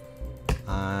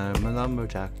 I'm a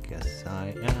lumberjack, yes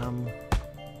I am.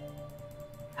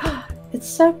 It's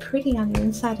so pretty on the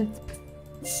inside of...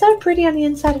 It's so pretty on the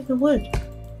inside of the wood.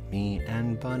 Me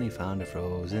and Bunny found a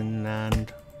frozen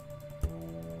land.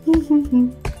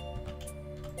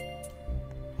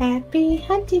 Happy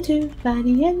hunting to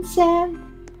Bunny and Sam.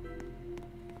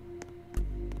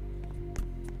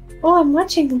 Oh, I'm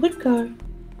watching the wood go.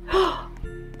 Oh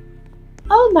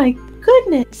my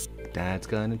goodness. Dad's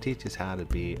gonna teach us how to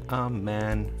be a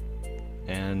man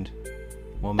and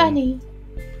woman. Bunny.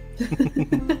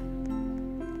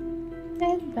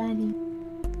 And Bunny.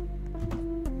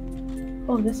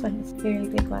 Oh, this one is a very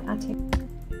big one. I'll take it.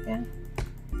 Yeah.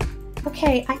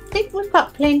 Okay, I think we've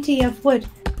got plenty of wood.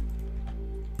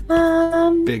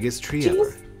 Biggest tree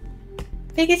ever.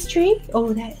 Biggest tree?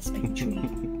 Oh, that is a big tree.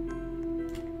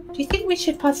 Do you think we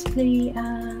should possibly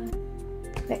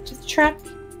back to the truck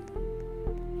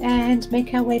and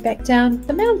make our way back down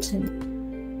the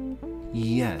mountain?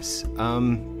 Yes. I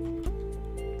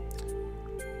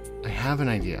have an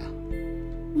idea.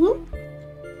 Hmm?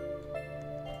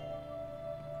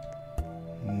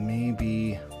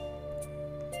 Maybe...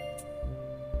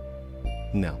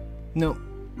 No.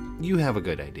 You have a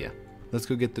good idea. Let's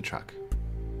go get the truck.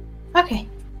 Okay.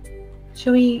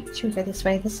 Should we go this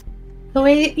way? The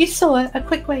way you saw, a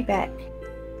quick way back.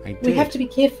 I did. We have to be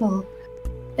careful.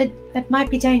 It might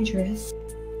be dangerous.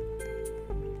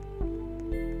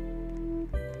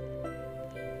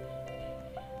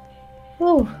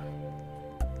 Oh.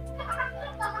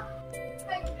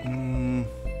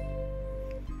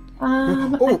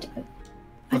 Oh.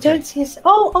 I don't see us.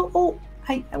 Oh!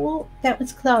 That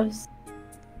was close.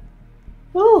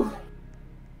 Oh.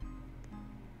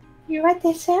 You right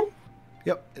there, Sam?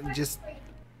 Yep, just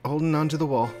holding on to the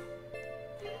wall.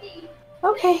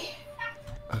 Okay.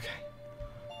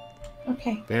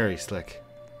 Okay. Very slick.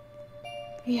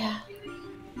 Yeah.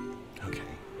 Okay,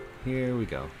 here we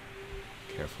go.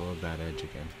 Careful of that edge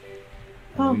again.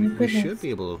 Oh my We goodness. should be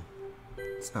able...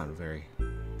 It's not a very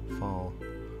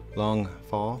long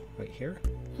fall right here.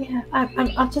 Yeah,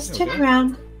 I'll just There turn we go.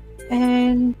 around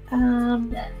and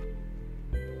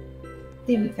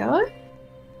there we go.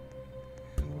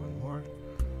 And one more.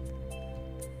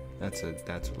 That's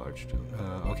a large jump.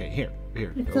 Okay, here.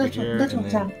 Little, Over here. little And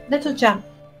then, jump. Little jump.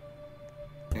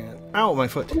 and, ow, my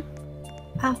foot.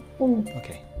 Ow. Ooh.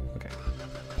 Okay.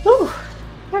 Ooh.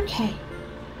 Okay.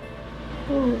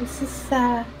 Ooh, this is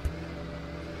a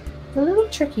little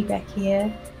tricky back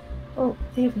here. Oh,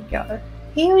 there we go.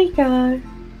 Here we go.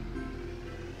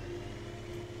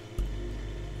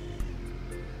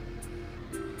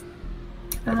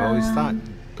 I've always thought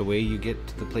the way you get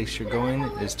to the place you're going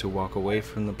is to walk away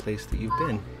from the place that you've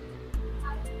been.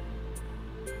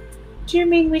 Do you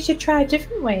mean we should try a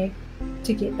different way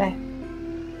to get back?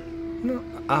 No,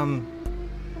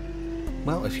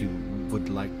 well, if you would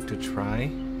like to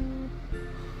try.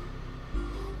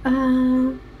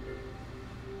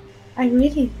 I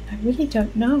really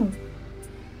don't know.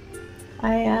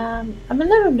 I'm a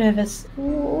little nervous.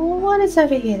 What is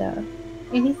over here though?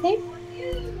 Anything?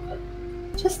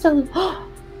 Just a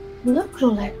look at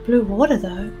all that blue water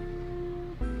though.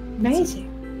 Amazing.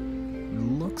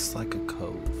 Looks like a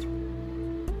cove.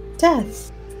 It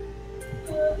does.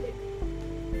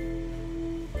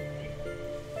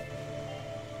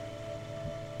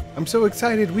 I'm so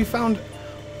excited. We found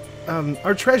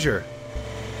our treasure.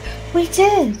 We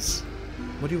did.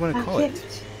 What do you want to Our call it?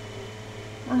 gift.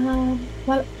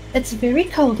 Well, it's very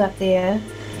cold up there.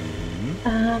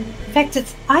 In fact,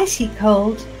 it's icy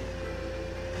cold.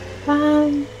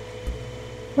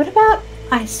 What about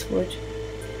Icewood?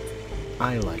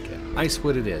 I like it.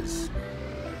 Icewood it is.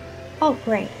 Oh,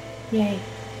 great. Yay.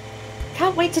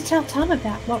 Can't wait to tell Tom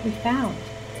about what we found.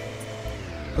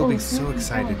 He'll be Oh, so very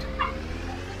excited. cold.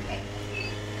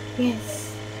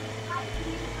 Yes.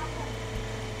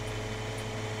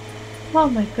 Oh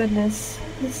my goodness.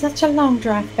 It's such a long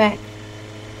drive back.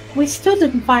 We still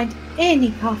didn't find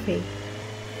any coffee.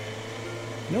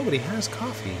 Nobody has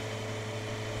coffee.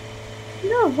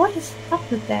 No, what is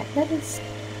up with that? That is,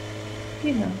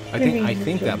 I very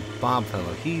think that unusual. Bob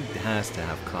fellow, he has to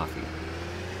have coffee.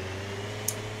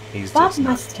 He's Bob just not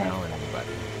must have. telling anybody.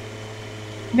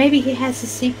 Maybe he has a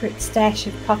secret stash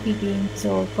of coffee beans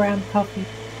or ground coffee.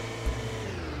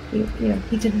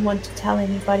 He didn't want to tell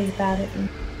anybody about it. And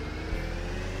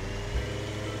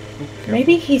Oh, careful.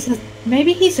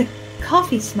 maybe he's a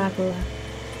coffee smuggler.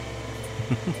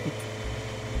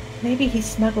 Maybe he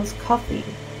smuggles coffee.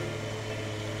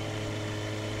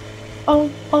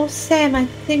 Oh, Sam, I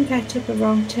think I took a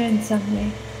wrong turn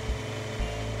somewhere.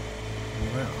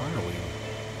 Where are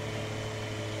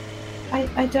we?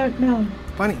 I don't know.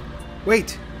 Bunny,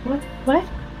 wait! What? What?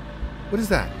 What is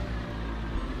that?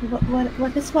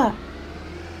 What is what?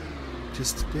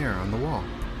 Just there on the wall.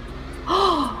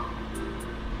 Oh!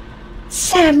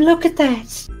 Sam, look at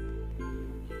that!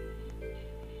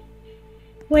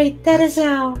 Wait, that is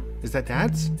our... Is that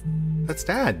Dad's? That's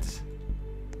Dad's.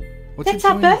 What's That's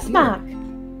it our doing here? birthmark.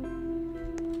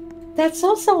 That's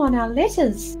also on our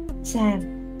letters, Sam.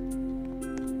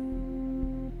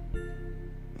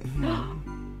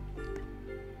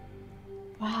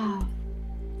 Wow.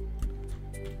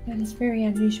 That is very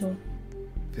unusual.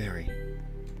 Very.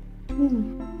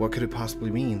 Hmm. What could it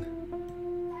possibly mean?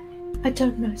 I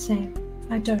don't know, Sam.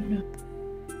 I don't know.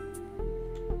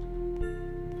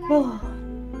 Oh.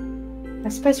 I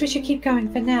suppose we should keep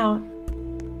going for now.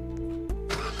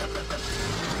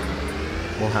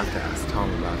 We'll have to ask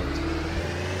Tom about it.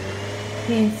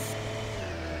 Yes.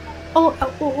 Oh,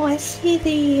 I see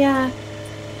the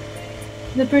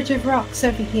bridge of rocks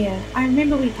over here. I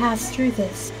remember we passed through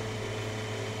this.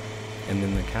 And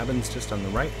then the cabin's just on the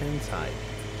right-hand side.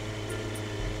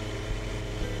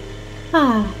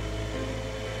 Ah.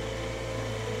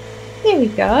 Here we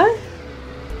go.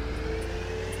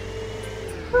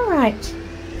 Alright.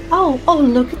 Oh,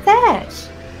 look at that.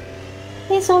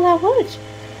 There's all our wood.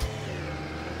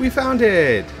 We found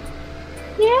it!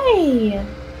 Yay!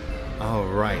 All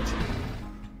right.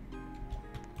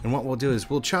 And what we'll do is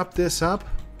we'll chop this up,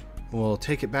 we'll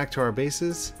take it back to our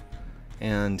bases,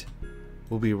 and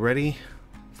we'll be ready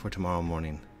for tomorrow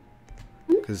morning.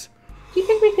 Because Do you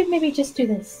think we could maybe just do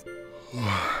this?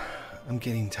 I'm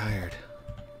getting tired.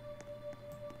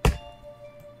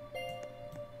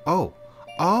 Oh!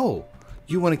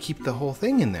 You want to keep the whole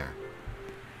thing in there?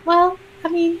 Well, I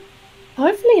mean,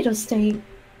 hopefully it'll stay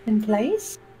in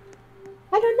place.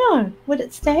 I don't know. Would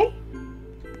it stay?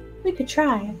 We could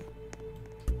try.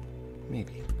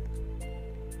 Maybe.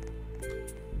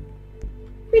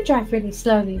 We drive really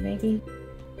slowly, maybe.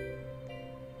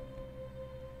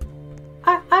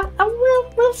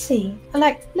 We'll see.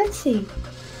 Let's see.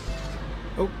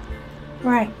 Oh,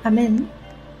 Right, I'm in.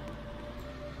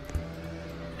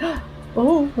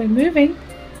 Oh, we're moving.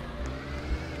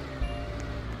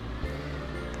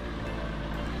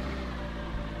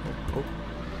 oh.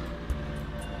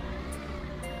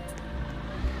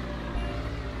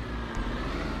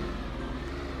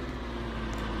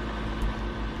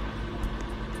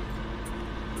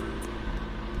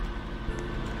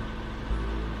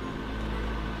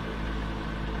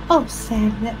 Oh,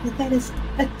 Sam, that is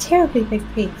a terribly big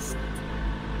piece.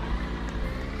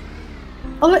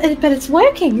 Oh, but it's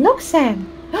working. Look, Sam.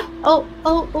 Oh,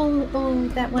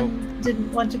 that one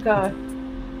didn't want to go.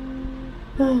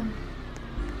 Oh.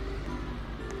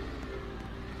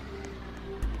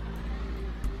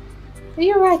 Are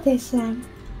you right there, Sam?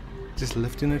 Just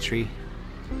lifting a tree.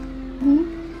 Hmm?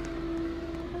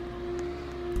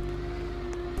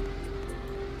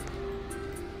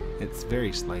 It's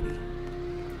very slidey.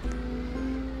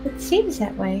 It seems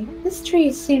that way. This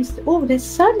tree seems to... Oh, there's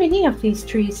so many of these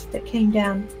trees that came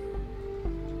down.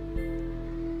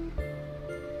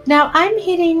 Now I'm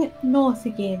heading north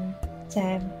again,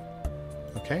 Sam.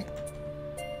 Okay.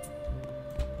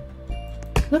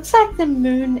 Looks like the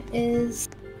moon is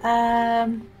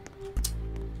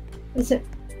it...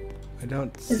 I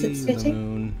don't Is see it the sitting?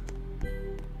 moon.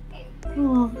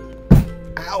 Oh,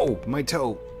 Ow! My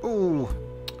toe! Ooh!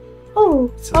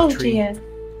 oh, It's a oh tree. dear.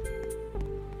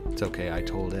 It's okay, I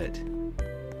told it.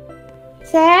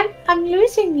 Sam, I'm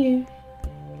losing you.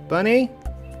 Bunny?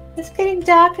 It's getting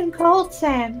dark and cold,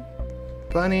 Sam.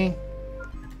 Bunny?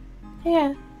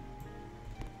 Here.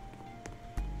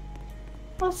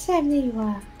 Oh, Sam, there you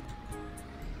are.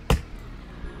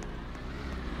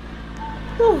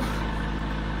 Whew.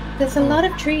 There's a lot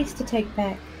of trees to take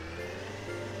back.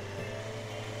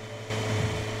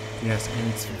 Yes, and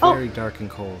it's Oh. very dark and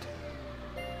cold.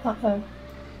 Uh-oh.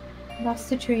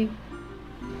 Lost a tree.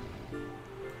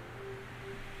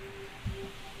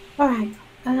 Alright,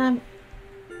 alright,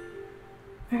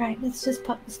 let's just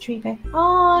pop this tree back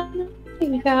on.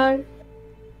 Here we go.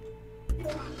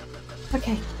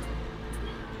 Okay.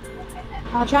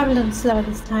 I'll drive a little slower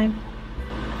this time.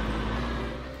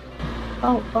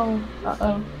 Oh,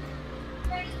 uh-oh.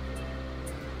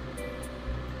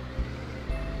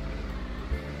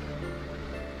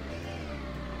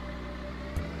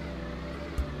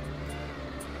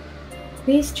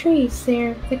 These trees,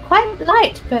 they're quite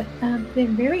light, but they're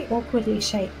very awkwardly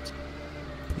shaped.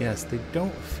 Yes, they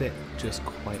don't fit just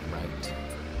quite right.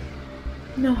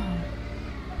 No.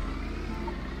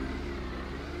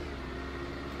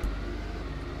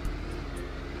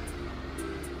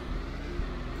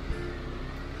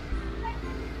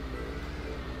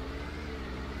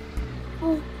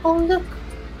 Oh, look.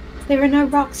 There are no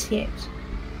rocks yet.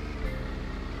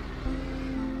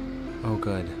 Oh,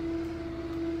 good.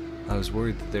 I was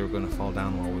worried that they were going to fall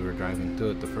down while we were driving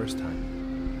through it the first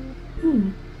time.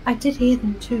 I did hear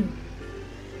them too.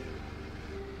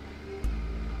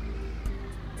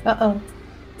 Uh-oh.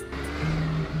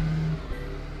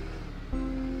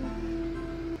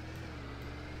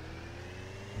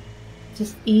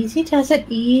 Just easy does it,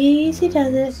 easy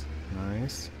does it.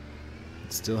 Nice.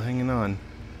 It's still hanging on.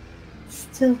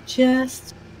 Still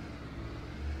just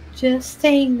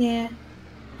staying there.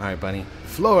 Alright, Bunny.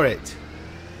 Floor it!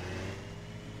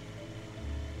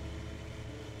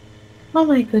 Oh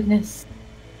my goodness.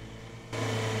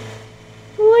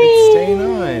 It's staying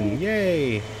on!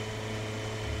 Yay!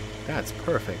 That's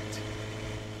perfect.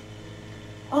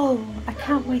 Oh, I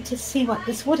can't wait to see what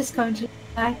this wood is going to look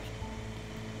like.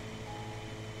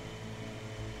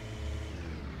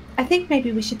 I think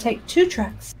maybe we should take 2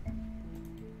 trucks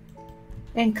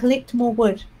and collect more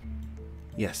wood.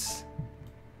 Yes.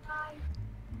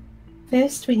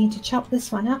 First, we need to chop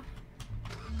this one up.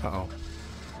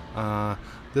 Uh-oh.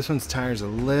 This one's tire's a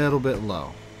little bit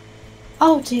low.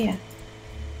 Oh dear.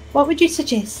 What would you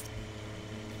suggest?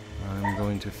 I'm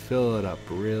going to fill it up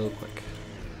real quick.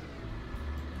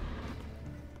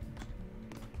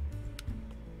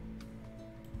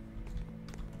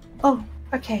 Oh,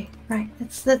 okay, right.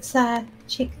 Let's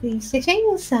check the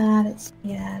settings. Let's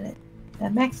the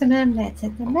maximum. That's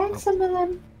at the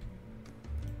maximum.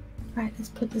 Right, let's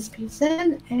put this piece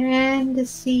in and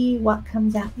see what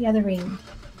comes out the other end.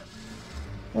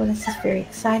 Oh, this is very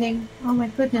exciting. Oh my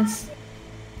goodness.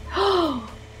 Bunny!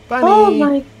 Oh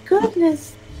my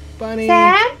goodness. Bunny!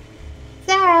 Sam?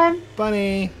 Sam?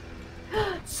 Bunny!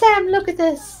 Sam, look at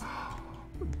this.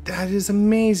 That is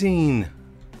amazing!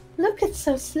 Look, it's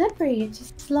so slippery. It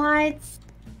just slides.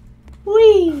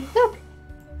 Whee! Look.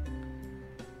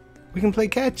 We can play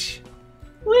catch!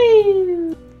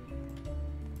 Whee!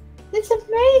 It's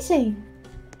amazing.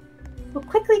 We'll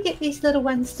quickly get these little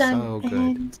ones done. So good.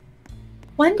 And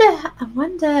I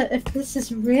wonder if this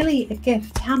is really a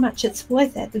gift, how much it's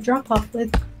worth at the drop-off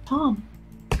with Tom.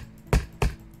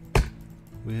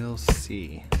 We'll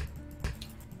see.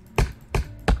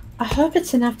 I hope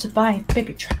it's enough to buy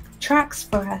bigger trucks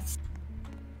for us.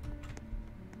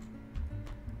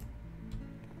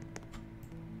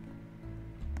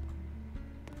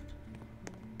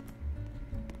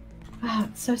 Wow,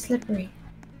 it's so slippery.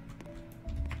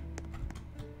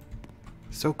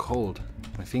 so cold.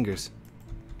 My fingers.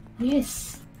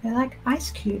 Yes, they're like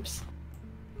ice cubes.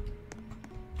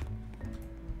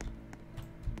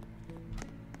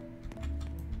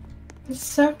 It's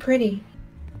so pretty.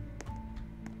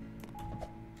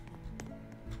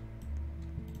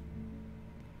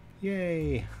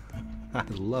 Yay! I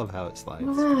love how it slides.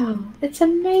 Wow, it's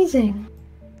amazing.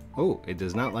 Oh, it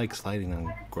does not like sliding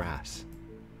on grass.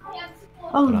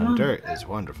 Oh But on no. dirt is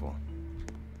wonderful.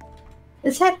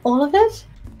 Is that all of it?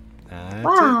 That's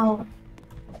Wow.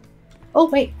 Oh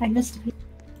wait, I missed a piece.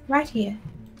 Right here.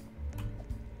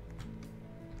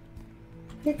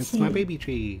 it. Let's It's see. my baby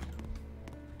tree.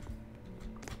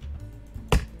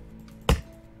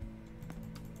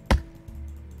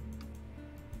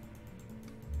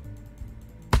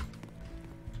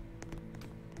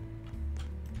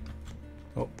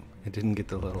 Oh, it didn't get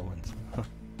the little ones. Huh.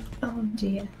 Oh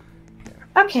dear. Here.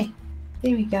 Okay,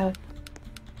 there we go.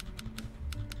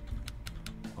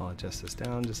 I'll adjust this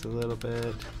down just a little bit,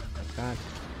 like that.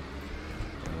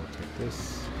 And we'll take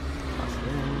this, toss it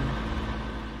in.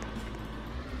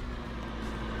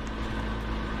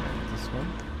 And this one.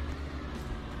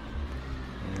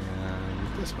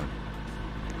 And this one.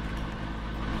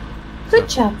 Good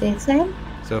job there, Sam.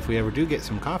 So if we ever do get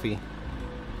some coffee,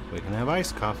 we can have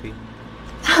iced coffee.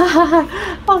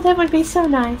 Oh, that would be so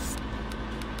nice.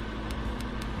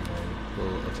 And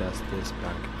we'll adjust this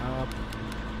back up.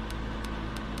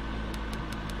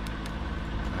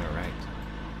 Alright.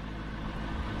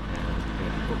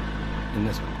 And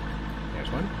this one.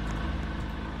 There's one.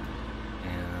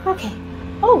 And Okay.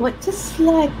 Oh, it just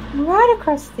slid right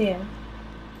across there.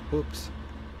 Oops.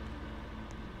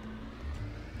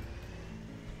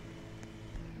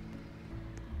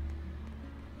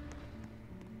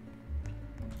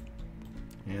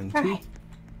 And two. Alright.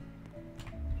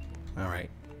 Alright.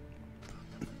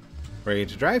 Ready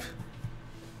to drive?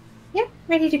 Yep,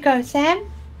 ready to go,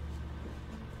 Sam.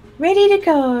 Ready to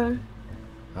go.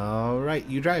 Alright,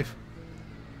 you drive.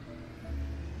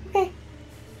 Okay.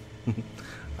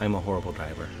 I'm a horrible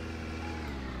driver.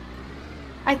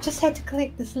 I just had to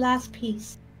collect this last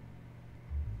piece.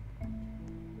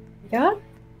 Go.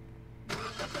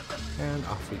 And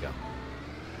off we go.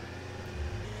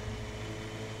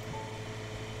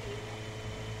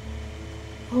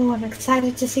 Oh, I'm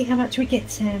excited to see how much we get,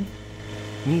 Sam.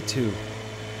 Me too.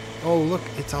 Oh, look,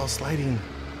 it's all sliding.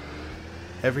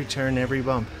 Every turn, every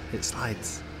bump, it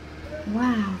slides.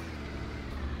 Wow.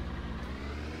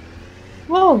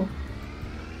 Whoa.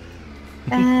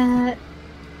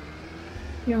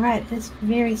 You're right, it's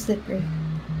very slippery.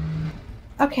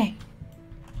 Okay.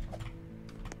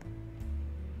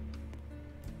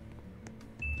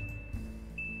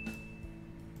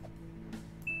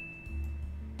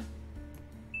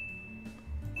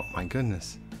 Oh my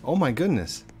goodness. Oh my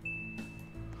goodness.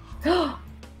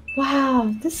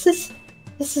 Wow, this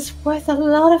is worth a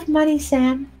lot of money,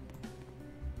 Sam.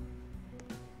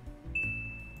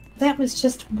 That was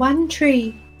just one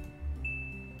tree.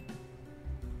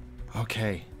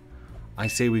 Okay. I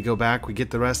say we go back, we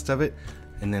get the rest of it,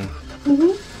 and then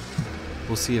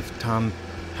we'll see if Tom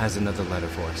has another letter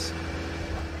for us.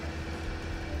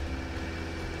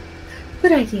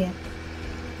 Good idea.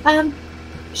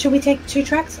 Should we take 2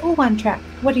 tracks or 1 track?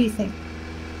 What do you think?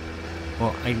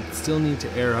 Well, I still need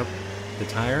to air up the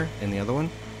tire and the other one,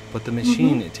 but the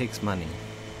machine, it takes money.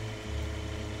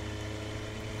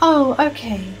 Oh,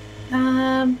 okay.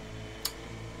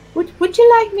 Would you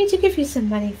like me to give you some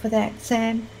money for that,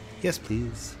 Sam? Yes,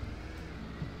 please.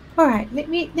 All right, let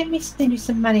me send you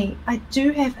some money. I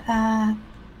do have a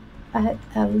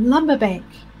lumber bank.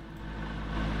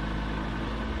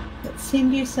 Let's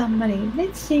send you some money.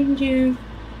 Let's send you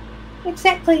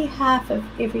exactly half of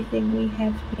everything we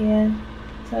have here.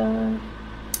 So,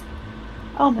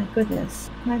 oh my goodness,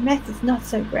 my math is not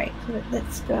so great.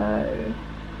 Let's go.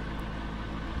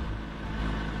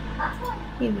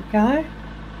 Here we go.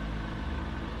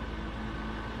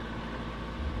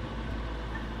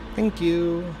 Thank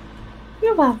you.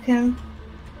 You're welcome.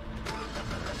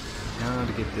 Now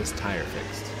to get this tire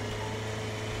fixed.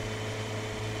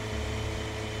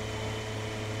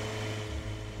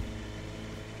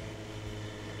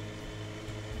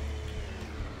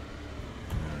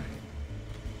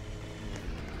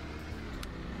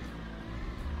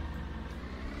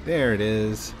 There it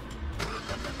is.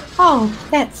 Oh,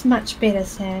 that's much better,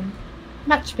 Sam.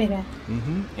 Much better.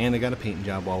 And I got a paint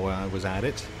job while I was at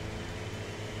it.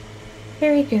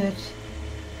 Very good.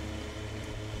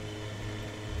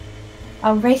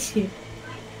 I'll race you.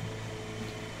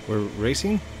 We're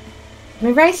racing?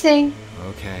 We're racing.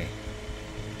 Okay.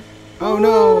 Oh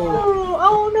no!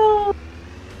 Oh no!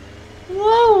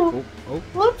 Whoa! Oh, oh.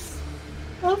 Whoops!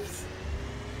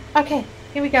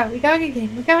 Here we go. We're going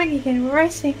again. We're going again. We're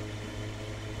racing.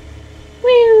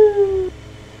 Woo!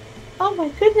 Oh my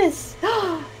goodness!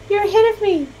 You're ahead of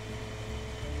me.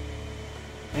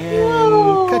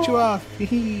 And cut you Whoa. off.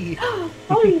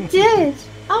 Oh, you did!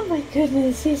 Oh my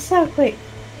goodness, he's so quick.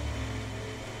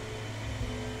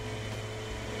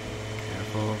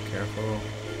 Careful, careful.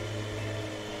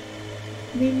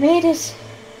 We made it.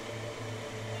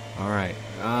 Alright,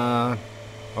 are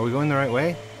we going the right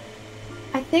way?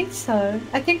 I think so.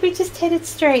 I think we just headed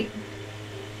straight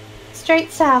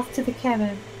south to the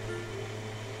cabin.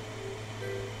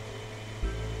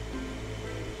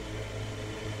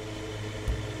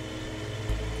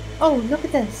 Oh, look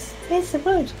at this. There's the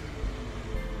wood.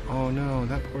 Oh no,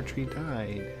 that poor tree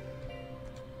died.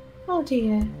 Oh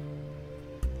dear.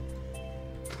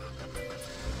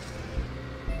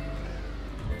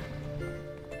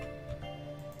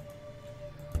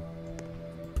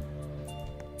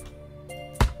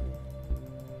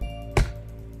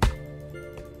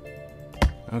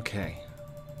 Okay,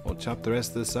 we'll chop the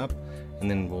rest of this up and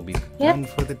then we'll be done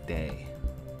for the day.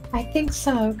 I think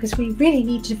so, because we really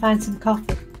need to find some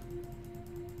coffee.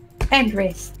 And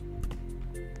rest.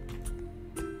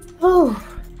 Oh.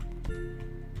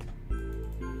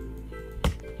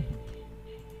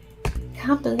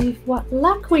 Can't believe what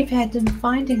luck we've had in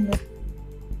finding them.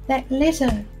 That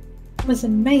letter was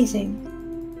amazing.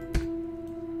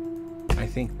 I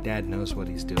think Dad knows what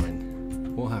he's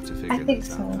doing. We'll have to figure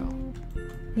this out though.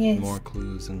 Yes. More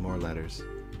clues and more letters.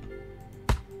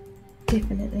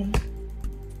 Definitely.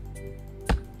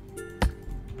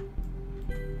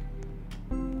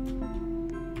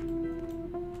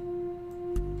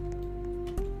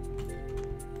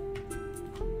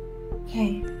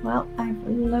 Okay, well, I've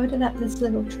loaded up this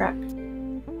little truck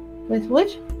with wood.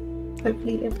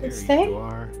 Hopefully it will stay. There you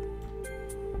are.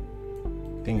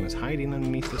 Thing was hiding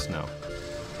underneath the snow.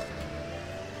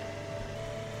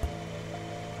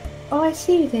 Oh, I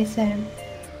see you there, Sam.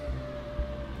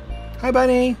 Hi,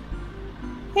 Bunny.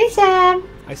 Hey, Sam.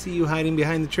 I see you hiding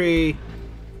behind the tree.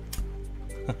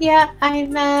 Yeah, I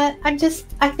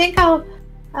think I'll,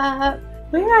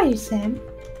 where are you, Sam?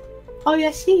 Oh, yeah,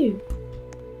 I see you.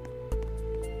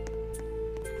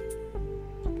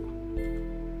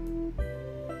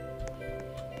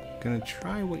 Gonna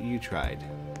try what you tried.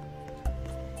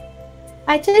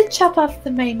 I did chop off the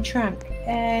main trunk,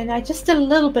 and I just did a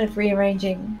little bit of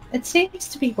rearranging. It seems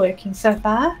to be working so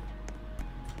far.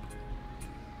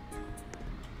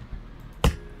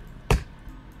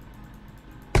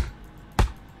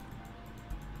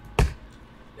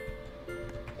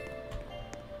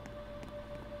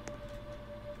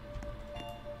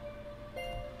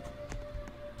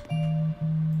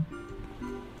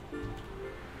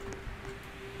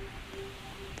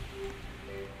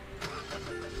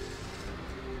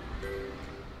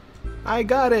 I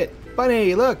got it!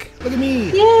 Bunny, look! Look at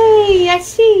me! Yay! I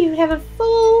see you have a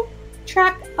full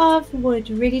truck of wood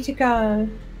ready to go.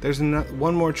 There's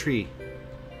one more tree.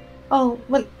 Oh,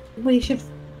 well, we should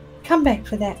come back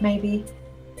for that, maybe.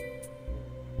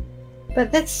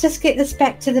 But let's just get this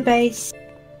back to the base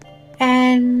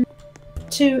and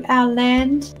to our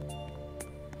land,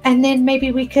 and then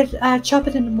maybe we could chop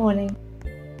it in the morning.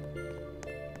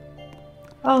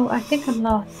 Oh, I think I'm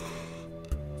lost.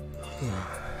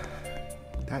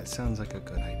 That sounds like a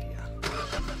good idea.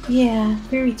 Yeah,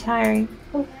 very tiring.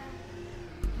 Oh,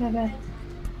 my bad.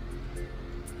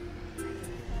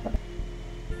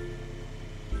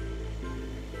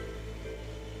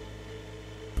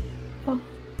 Oh.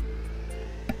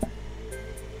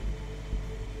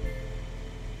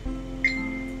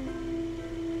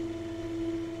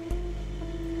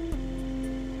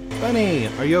 Bunny,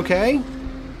 are you okay?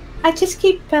 I just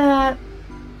keep, oh,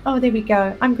 there we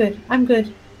go. I'm good. I'm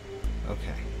good.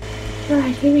 Okay.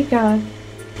 Alright, here we go.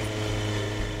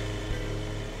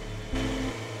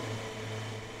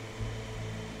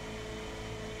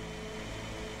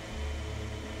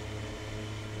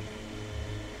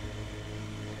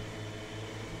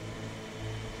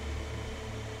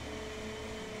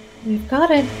 We've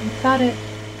got it. We've got it.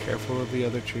 Careful of the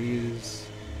other trees.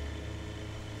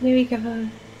 There we go.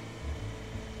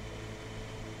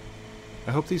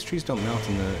 I hope these trees don't melt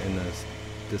in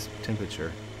this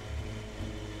temperature.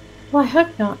 Well, I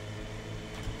hope not.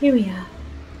 Here we are.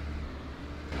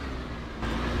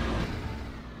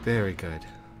 Very good.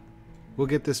 We'll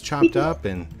get this chopped up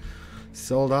and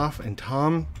sold off, and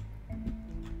Tom?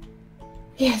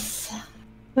 Yes.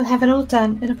 We'll have it all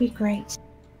done. It'll be great.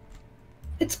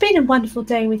 It's been a wonderful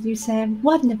day with you, Sam.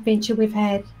 What an adventure we've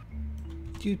had.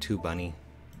 You too, Bunny.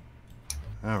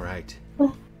 Alright.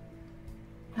 Well,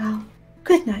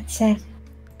 good night, Sam.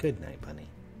 Good night, Bunny.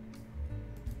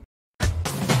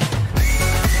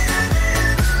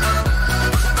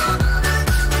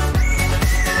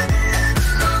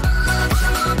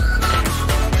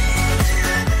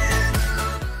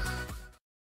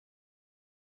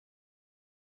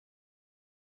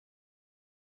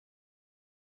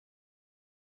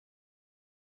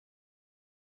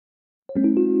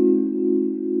 you.